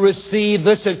those who receive,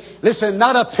 listen,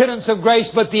 not a pittance of grace,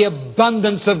 but the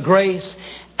abundance of grace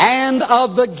and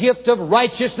of the gift of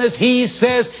righteousness, he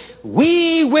says,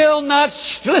 we will not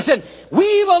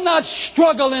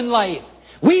struggle in life.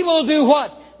 We will do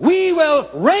what? We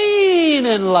will reign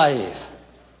in life.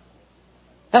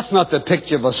 That's not the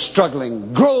picture of a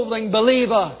struggling, groveling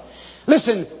believer.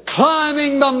 Listen,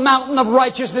 climbing the mountain of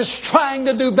righteousness, trying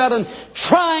to do better, and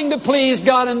trying to please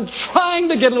God, and trying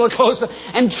to get a little closer,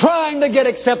 and trying to get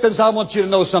acceptance. I want you to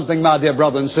know something, my dear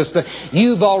brother and sister.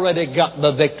 You've already got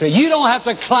the victory. You don't have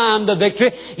to climb to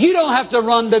victory. You don't have to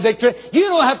run to victory. You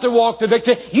don't have to walk to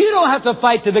victory. You don't have to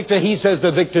fight to victory. He says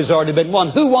the victory's already been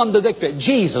won. Who won the victory?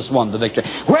 Jesus won the victory.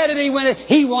 Where did He win it?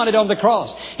 He won it on the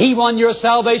cross. He won your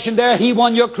salvation there. He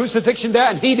won your crucifixion there,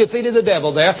 and He defeated the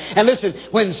devil there. And listen,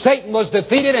 when Satan was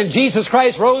defeated and Jesus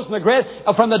Christ rose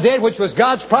from the dead, which was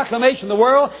God's proclamation to the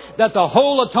world that the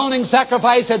whole atoning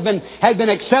sacrifice had been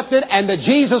accepted and that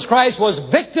Jesus Christ was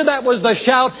victor, that was the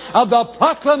shout of the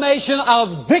proclamation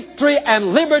of victory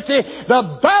and liberty.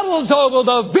 The battle's over,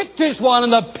 the victory's won,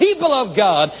 and the people of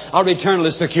God are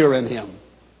eternally secure in Him.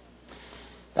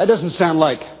 That doesn't sound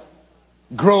like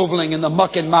groveling in the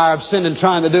muck and mire of sin and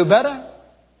trying to do better.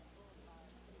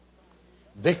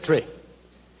 Victory,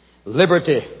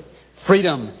 liberty,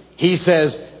 freedom, he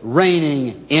says,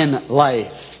 reigning in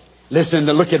life. Listen,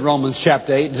 look at Romans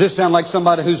chapter 8. Does this sound like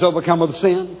somebody who's overcome with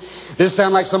sin? Does this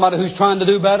sound like somebody who's trying to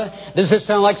do better? Does this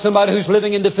sound like somebody who's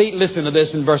living in defeat? Listen to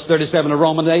this in verse 37 of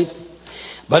Romans 8.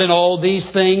 But in all these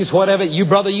things, whatever, you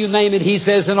brother, you name it, he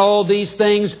says, in all these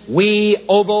things, we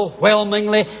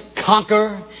overwhelmingly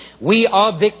conquer. We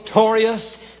are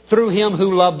victorious through Him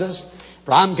who loved us.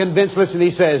 For I'm convinced, listen,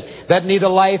 he says, that neither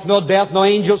life, nor death, nor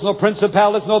angels, nor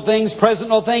principalities, nor things present,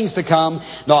 nor things to come,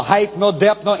 nor height, nor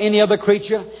depth, nor any other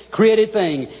created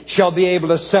thing shall be able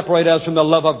to separate us from the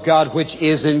love of God which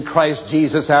is in Christ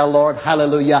Jesus our Lord.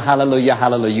 Hallelujah, hallelujah,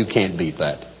 hallelujah. You can't beat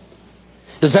that.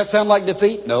 Does that sound like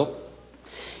defeat? No.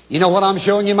 You know what I'm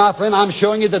showing you, my friend? I'm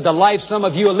showing you that the life some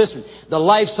of you are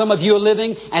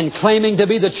living and claiming to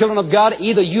be the children of God,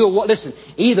 either you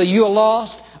are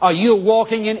lost, or you're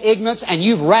walking in ignorance and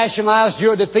you've rationalized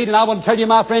your defeat. And I want to tell you,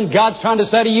 my friend, God's trying to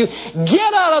say to you,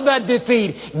 get out of that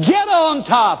defeat. Get on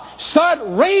top.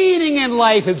 Start reigning in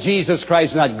life with Jesus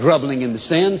Christ, not groveling in the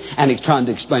sin. And He's trying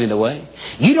to explain it away.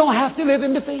 You don't have to live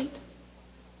in defeat.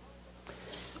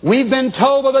 We've been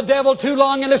told by the devil too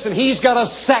long, and listen, he's got a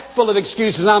sack full of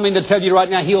excuses. I mean to tell you right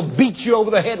now, he'll beat you over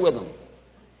the head with them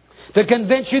to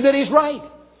convince you that he's right.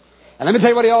 And let me tell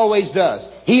you what he always does.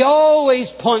 He always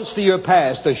points to your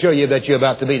past to show you that you're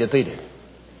about to be defeated.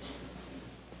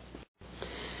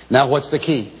 Now, what's the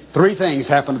key? 3 things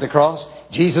happened at the cross.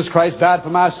 Jesus Christ died for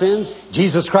my sins.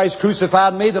 Jesus Christ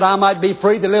crucified me that I might be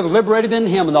free to live liberated in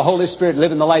Him, and the Holy Spirit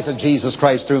live in the life of Jesus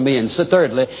Christ through me. And so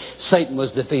thirdly, Satan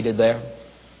was defeated there.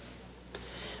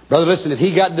 Brother, listen, if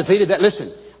he got defeated,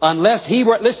 unless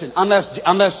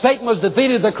Satan was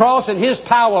defeated at the cross and his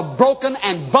power broken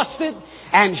and busted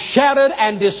and shattered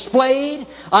and displayed,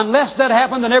 unless that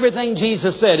happened, then everything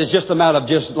Jesus said is just a matter of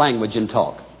just language and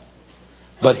talk.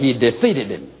 but he defeated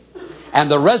him. And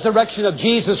the resurrection of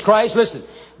Jesus Christ, listen,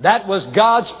 that was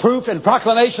God's proof and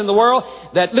proclamation in the world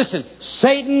that, listen,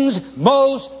 Satan's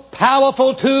most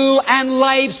powerful tool and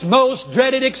life's most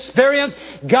dreaded experience,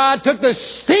 God took the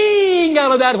sting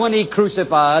out of that when He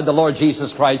crucified the Lord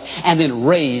Jesus Christ and then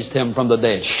raised Him from the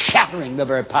dead, shattering the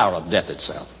very power of death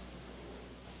itself.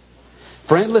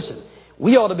 Friend, listen,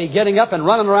 we ought to be getting up and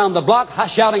running around the block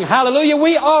shouting, hallelujah,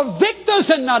 we are victors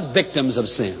and not victims of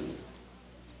sin.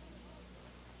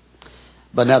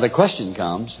 But now the question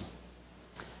comes,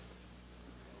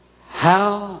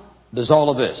 how does all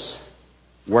of this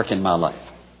work in my life?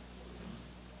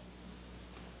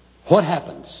 What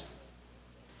happens?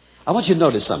 I want you to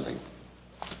notice something.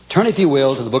 Turn, if you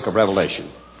will, to the book of Revelation.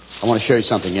 I want to show you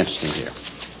something interesting here.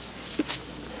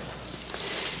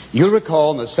 You'll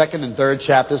recall in the second and third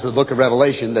chapters of the book of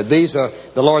Revelation that these are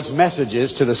the Lord's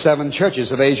messages to the 7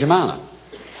 churches of Asia Minor.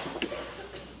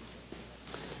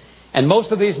 And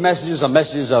most of these messages are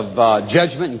messages of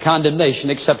judgment and condemnation,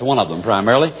 except one of them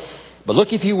primarily. But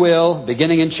look, if you will,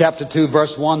 beginning in chapter 2,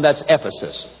 verse 1, that's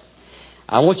Ephesus.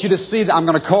 I want you to see, I'm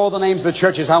going to call the names of the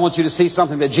churches. I want you to see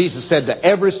something that Jesus said to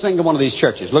every single one of these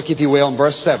churches. Look, if you will, in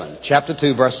verse 7, chapter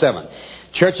 2, verse 7.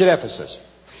 Church at Ephesus.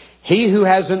 He who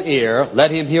has an ear,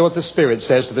 let him hear what the Spirit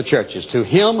says to the churches. To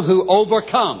him who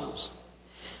overcomes,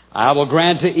 I will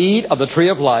grant to eat of the tree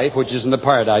of life, which is in the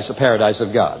paradise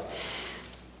of God.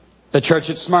 The church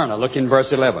at Smyrna, look in verse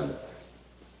 11.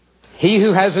 He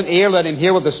who has an ear, let him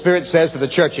hear what the Spirit says to the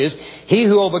churches. He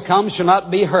who overcomes shall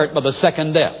not be hurt by the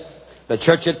second death. The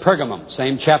church at Pergamum,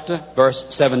 same chapter, verse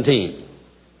 17.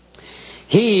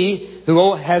 He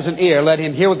who has an ear, let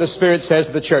him hear what the Spirit says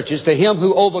to the churches. To him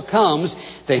who overcomes,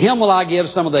 to him will I give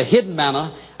some of the hidden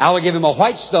manna. I will give him a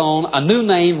white stone, a new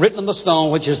name written on the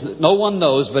stone, which is no one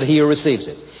knows but he who receives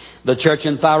it. The church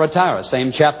in Thyatira,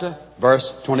 same chapter,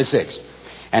 verse 26.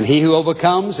 And he who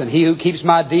overcomes and he who keeps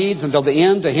my deeds until the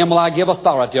end, to him will I give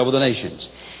authority over the nations.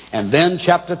 And then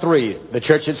chapter 3, the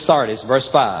church at Sardis, verse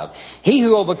 5. He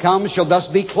who overcomes shall thus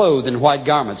be clothed in white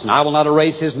garments, and I will not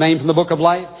erase his name from the book of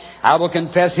life. I will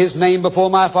confess his name before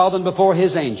my Father and before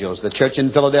his angels. The church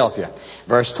in Philadelphia,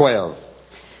 verse 12.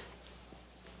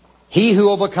 He who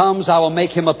overcomes, I will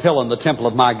make him a pillar in the temple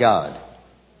of my God.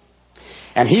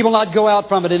 And he will not go out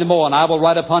from it any more, and I will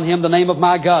write upon him the name of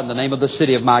my God and the name of the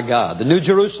city of my God, the new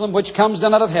Jerusalem which comes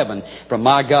down out of heaven from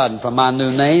my God and from my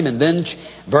new name. And then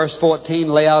verse 14,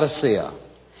 Laodicea.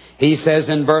 He says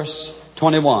in verse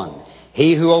 21,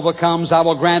 he who overcomes, I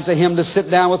will grant to him to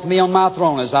sit down with me on my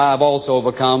throne, as I have also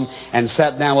overcome and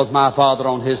sat down with my Father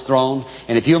on his throne.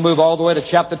 And if you'll move all the way to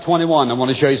chapter 21, I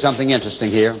want to show you something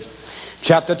interesting here.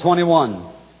 Chapter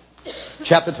 21.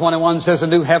 Chapter 21 says, a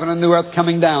new heaven and new earth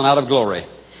coming down out of glory.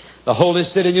 The holy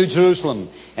city, New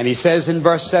Jerusalem. And he says in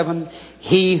verse 7,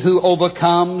 he who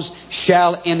overcomes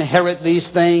shall inherit these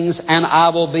things, and I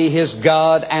will be his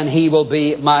God, and he will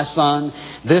be my son.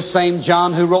 This same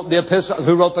John who wrote the epistle,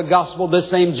 who wrote the gospel,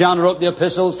 this same John wrote the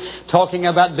epistles talking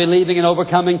about believing and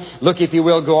overcoming. Look, if you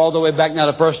will, go all the way back now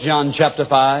to 1 John chapter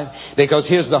 5, because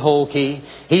here's the whole key.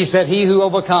 He said, he who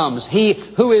overcomes.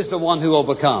 Who is the one who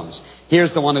overcomes?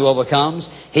 Here's the one who overcomes.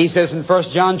 He says in 1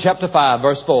 John chapter 5,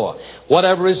 verse 4,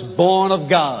 whatever is born of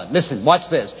God, listen, watch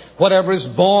this, whatever is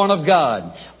born of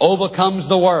God overcomes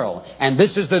the world. And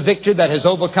this is the victory that has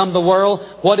overcome the world.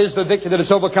 What is the victory that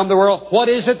has overcome the world? What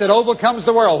is it that overcomes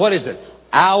the world? What is it?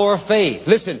 Our faith.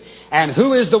 Listen, and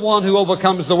who is the one who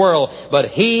overcomes the world?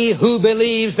 But he who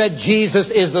believes that Jesus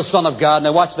is the Son of God.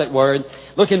 Now watch that word.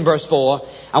 Look in verse 4.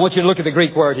 I want you to look at the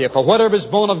Greek word here. For whatever is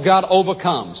born of God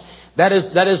overcomes. That is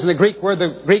in the Greek word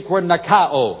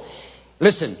nikao.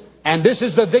 Listen, and this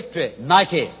is the victory,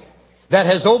 Nike, that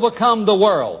has overcome the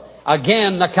world.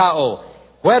 Again, nikao.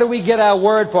 Where do we get our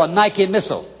word for a Nike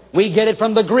missile? We get it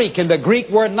from the Greek, and the Greek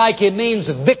word Nike means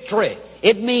victory.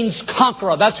 It means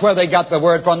conqueror. That's where they got the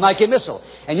word for a Nike missile.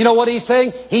 And you know what he's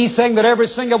saying? He's saying that every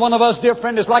single one of us, dear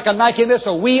friend, is like a Nike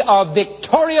missile. We are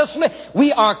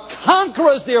we are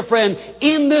conquerors, dear friend,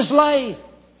 in this life.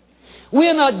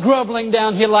 We're not groveling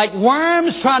down here like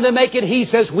worms trying to make it. He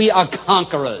says we are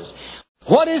conquerors.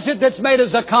 What is it that's made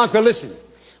us a conqueror? Listen.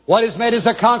 What has made us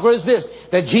a conqueror is this,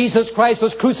 that Jesus Christ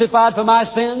was crucified for my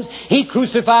sins. He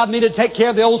crucified me to take care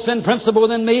of the old sin principle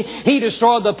within me. He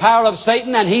destroyed the power of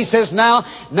Satan. And he says now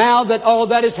that all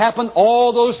that has happened,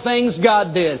 all those things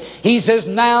God did. He says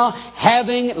now,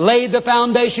 having laid the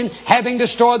foundation, having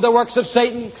destroyed the works of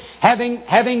Satan,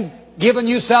 having given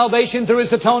you salvation through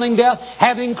His atoning death,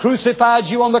 having crucified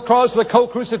you on the cross, the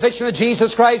co-crucifixion of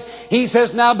Jesus Christ, He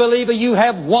says, now, believer, you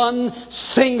have one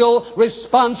single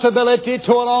responsibility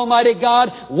to an Almighty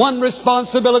God. One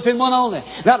responsibility and one only.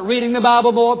 Not reading the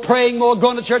Bible more, praying more,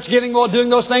 going to church, giving more, doing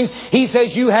those things. He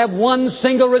says you have one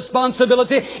single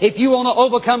responsibility. If you want to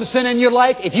overcome sin in your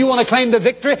life, if you want to claim the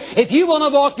victory, if you want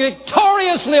to walk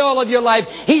victoriously all of your life,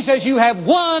 He says you have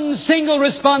one single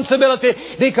responsibility,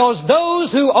 because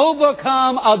those who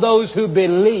overcome are those who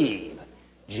believe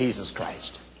Jesus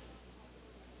Christ.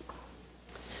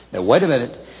 Now, wait a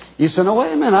minute. You say, no,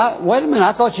 wait a minute.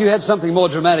 I thought you had something more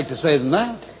dramatic to say than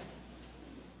that.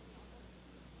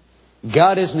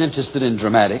 God isn't interested in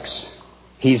dramatics.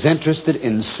 He's interested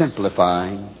in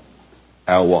simplifying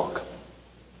our walk.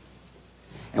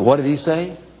 And what did He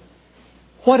say?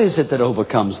 What is it that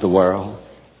overcomes the world?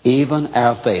 Even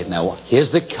our faith. Now,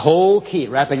 here's the whole key,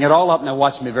 wrapping it all up. Now,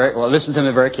 listen to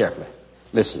me very carefully.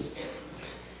 Listen.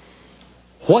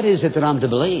 What is it that I'm to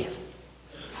believe?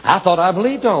 I thought I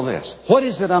believed all this. What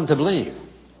is it I'm to believe?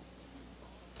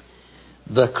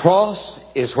 The cross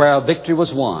is where our victory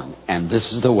was won, and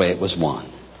this is the way it was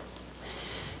won.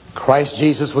 Christ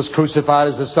Jesus was crucified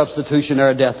as a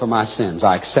substitutionary death for my sins.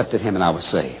 I accepted Him and I was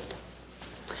saved.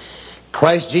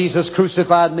 Christ Jesus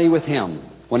crucified me with Him.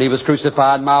 When He was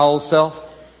crucified, my old self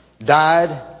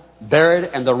died, buried,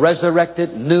 and the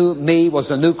resurrected new me was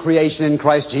a new creation in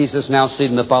Christ Jesus, now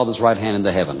seated in the Father's right hand in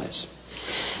the heavenlies.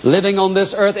 Living on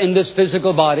this earth in this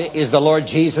physical body is the Lord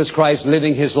Jesus Christ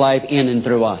living His life in and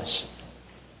through us.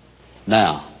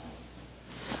 Now,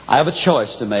 I have a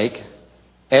choice to make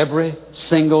every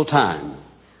single time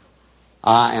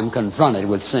I am confronted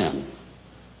with sin.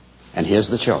 And here's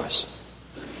the choice.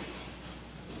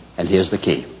 And here's the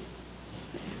key.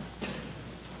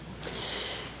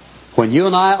 When you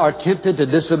and I are tempted to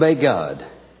disobey God,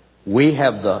 we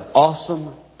have the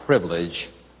awesome privilege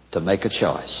to make a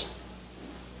choice.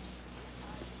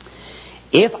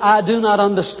 If I do not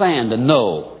understand and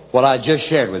know what I just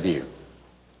shared with you,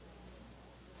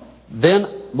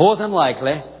 then more than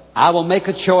likely I will make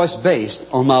a choice based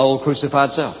on my old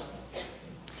crucified self.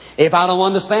 If I don't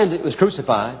understand it was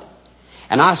crucified,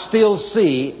 and I still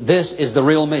see this is the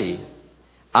real me,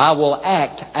 I will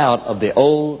act out of the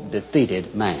old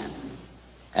defeated man.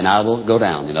 And I will go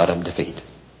down in utter defeat.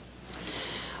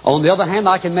 On the other hand,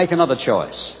 I can make another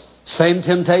choice. Same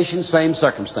temptation, same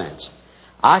circumstance.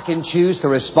 I can choose to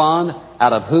respond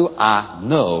out of who I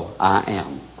know I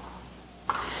am.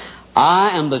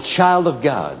 I am the child of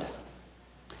God.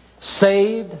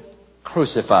 Saved,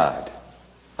 crucified.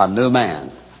 A new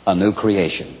man, a new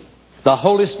creation. The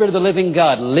Holy Spirit of the living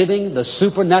God living the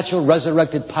supernatural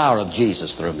resurrected power of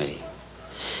Jesus through me.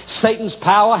 Satan's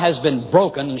power has been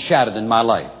broken and shattered in my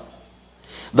life.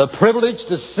 The privilege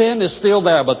to sin is still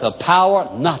there, but the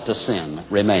power not to sin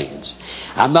remains.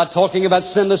 I'm not talking about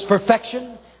sinless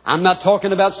perfection. I'm not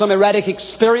talking about some erratic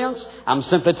experience. I'm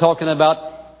simply talking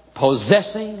about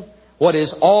possessing what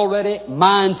is already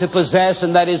mine to possess,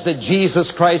 and that is that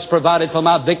Jesus Christ provided for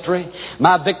my victory.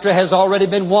 My victory has already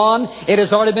been won. It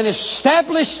has already been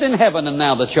established in heaven, and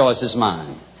now the choice is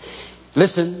mine.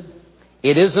 Listen,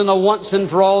 it isn't a once and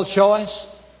for all choice.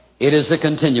 It is a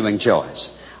continuing choice.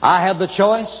 I have the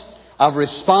choice of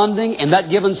responding in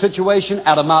that given situation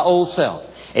out of my old self.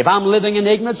 If I'm living in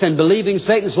ignorance and believing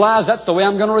Satan's lies, that's the way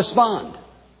I'm going to respond.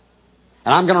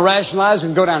 And I'm going to rationalize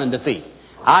and go down in defeat.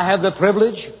 I have the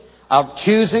privilege of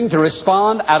choosing to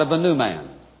respond out of the new man.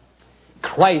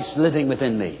 Christ living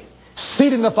within me.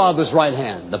 Seated in the Father's right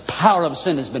hand. The power of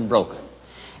sin has been broken.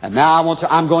 And now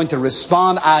I'm going to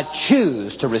respond. I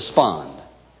choose to respond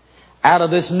out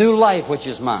of this new life which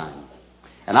is mine.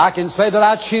 And I can say that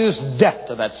I choose death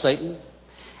to that Satan.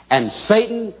 And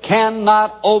Satan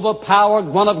cannot overpower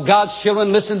one of God's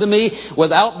children, listen to me,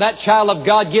 without that child of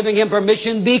God giving him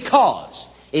permission, because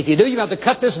if you do, you have to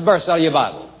cut this verse out of your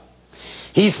Bible.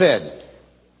 He said,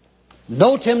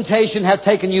 no temptation hath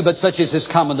taken you but such as is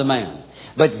common to man.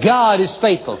 But God is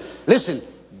faithful. Listen,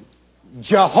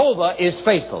 Jehovah is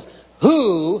faithful,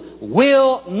 who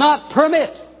will not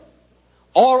permit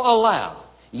or allow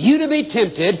you to be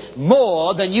tempted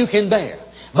more than you can bear,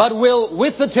 but will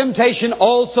with the temptation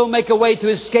also make a way to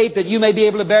escape that you may be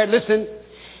able to bear it. Listen,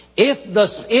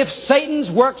 if Satan's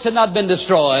works had not been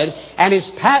destroyed and his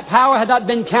power had not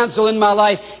been canceled in my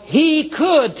life, he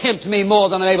could tempt me more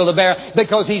than I'm able to bear,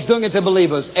 because he's doing it to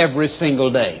believers every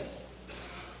single day.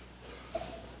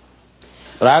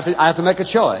 But I have to make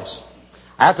a choice.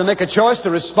 I have to make a choice to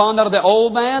respond out of the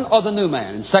old man or the new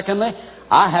man. And secondly,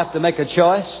 I have to make a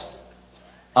choice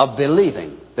of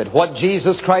believing that what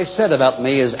Jesus Christ said about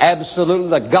me is absolutely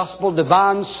the gospel,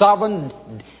 divine, sovereign,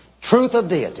 truth of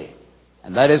deity.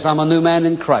 And that is, I'm a new man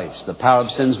in Christ. The power of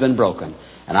sin's been broken.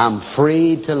 And I'm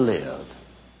free to live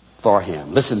for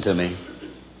Him. Listen to me.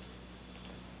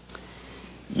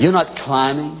 You're not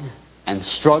climbing and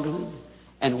struggling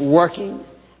and working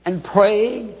and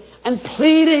praying and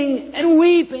pleading and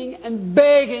weeping and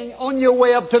begging on your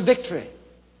way up to victory.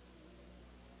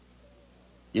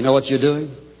 You know what you're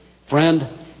doing? Friend,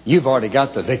 you've already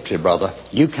got the victory, brother.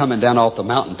 You coming down off the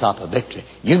mountaintop of victory.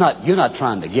 You're not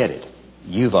trying to get it.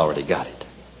 You've already got it.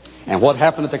 And what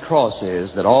happened at the cross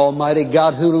is that Almighty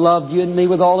God, who loved you and me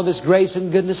with all of His grace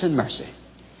and goodness and mercy,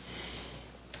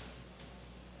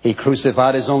 He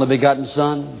crucified His only begotten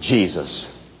Son, Jesus.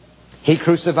 He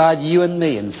crucified you and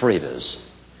me and freed us.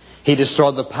 He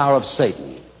destroyed the power of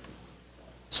Satan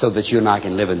so that you and I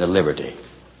can live in the liberty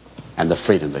and the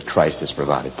freedom that Christ has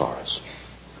provided for us.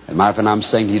 And my friend, I'm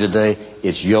saying to you today,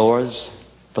 it's yours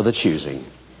for the choosing,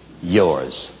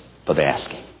 yours for the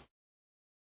asking.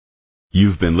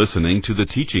 You've been listening to the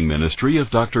teaching ministry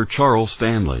of Dr. Charles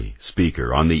Stanley,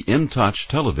 speaker on the In Touch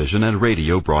television and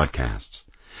radio broadcasts.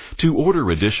 To order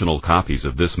additional copies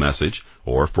of this message,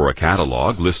 or for a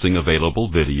catalog listing available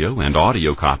video and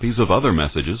audio copies of other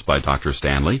messages by Dr.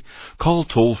 Stanley, call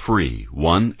toll-free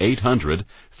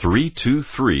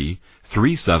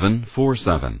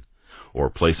 1-800-323-3747, or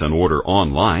place an order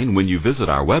online when you visit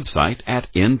our website at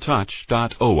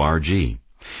intouch.org.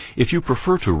 If you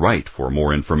prefer to write for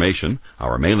more information,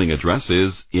 our mailing address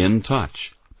is In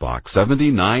Touch, Box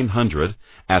 7900,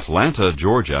 Atlanta,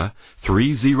 Georgia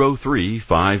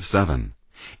 30357.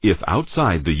 If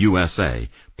outside the USA,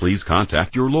 please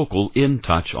contact your local In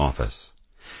Touch office.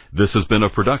 This has been a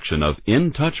production of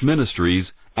In Touch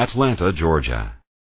Ministries, Atlanta, Georgia.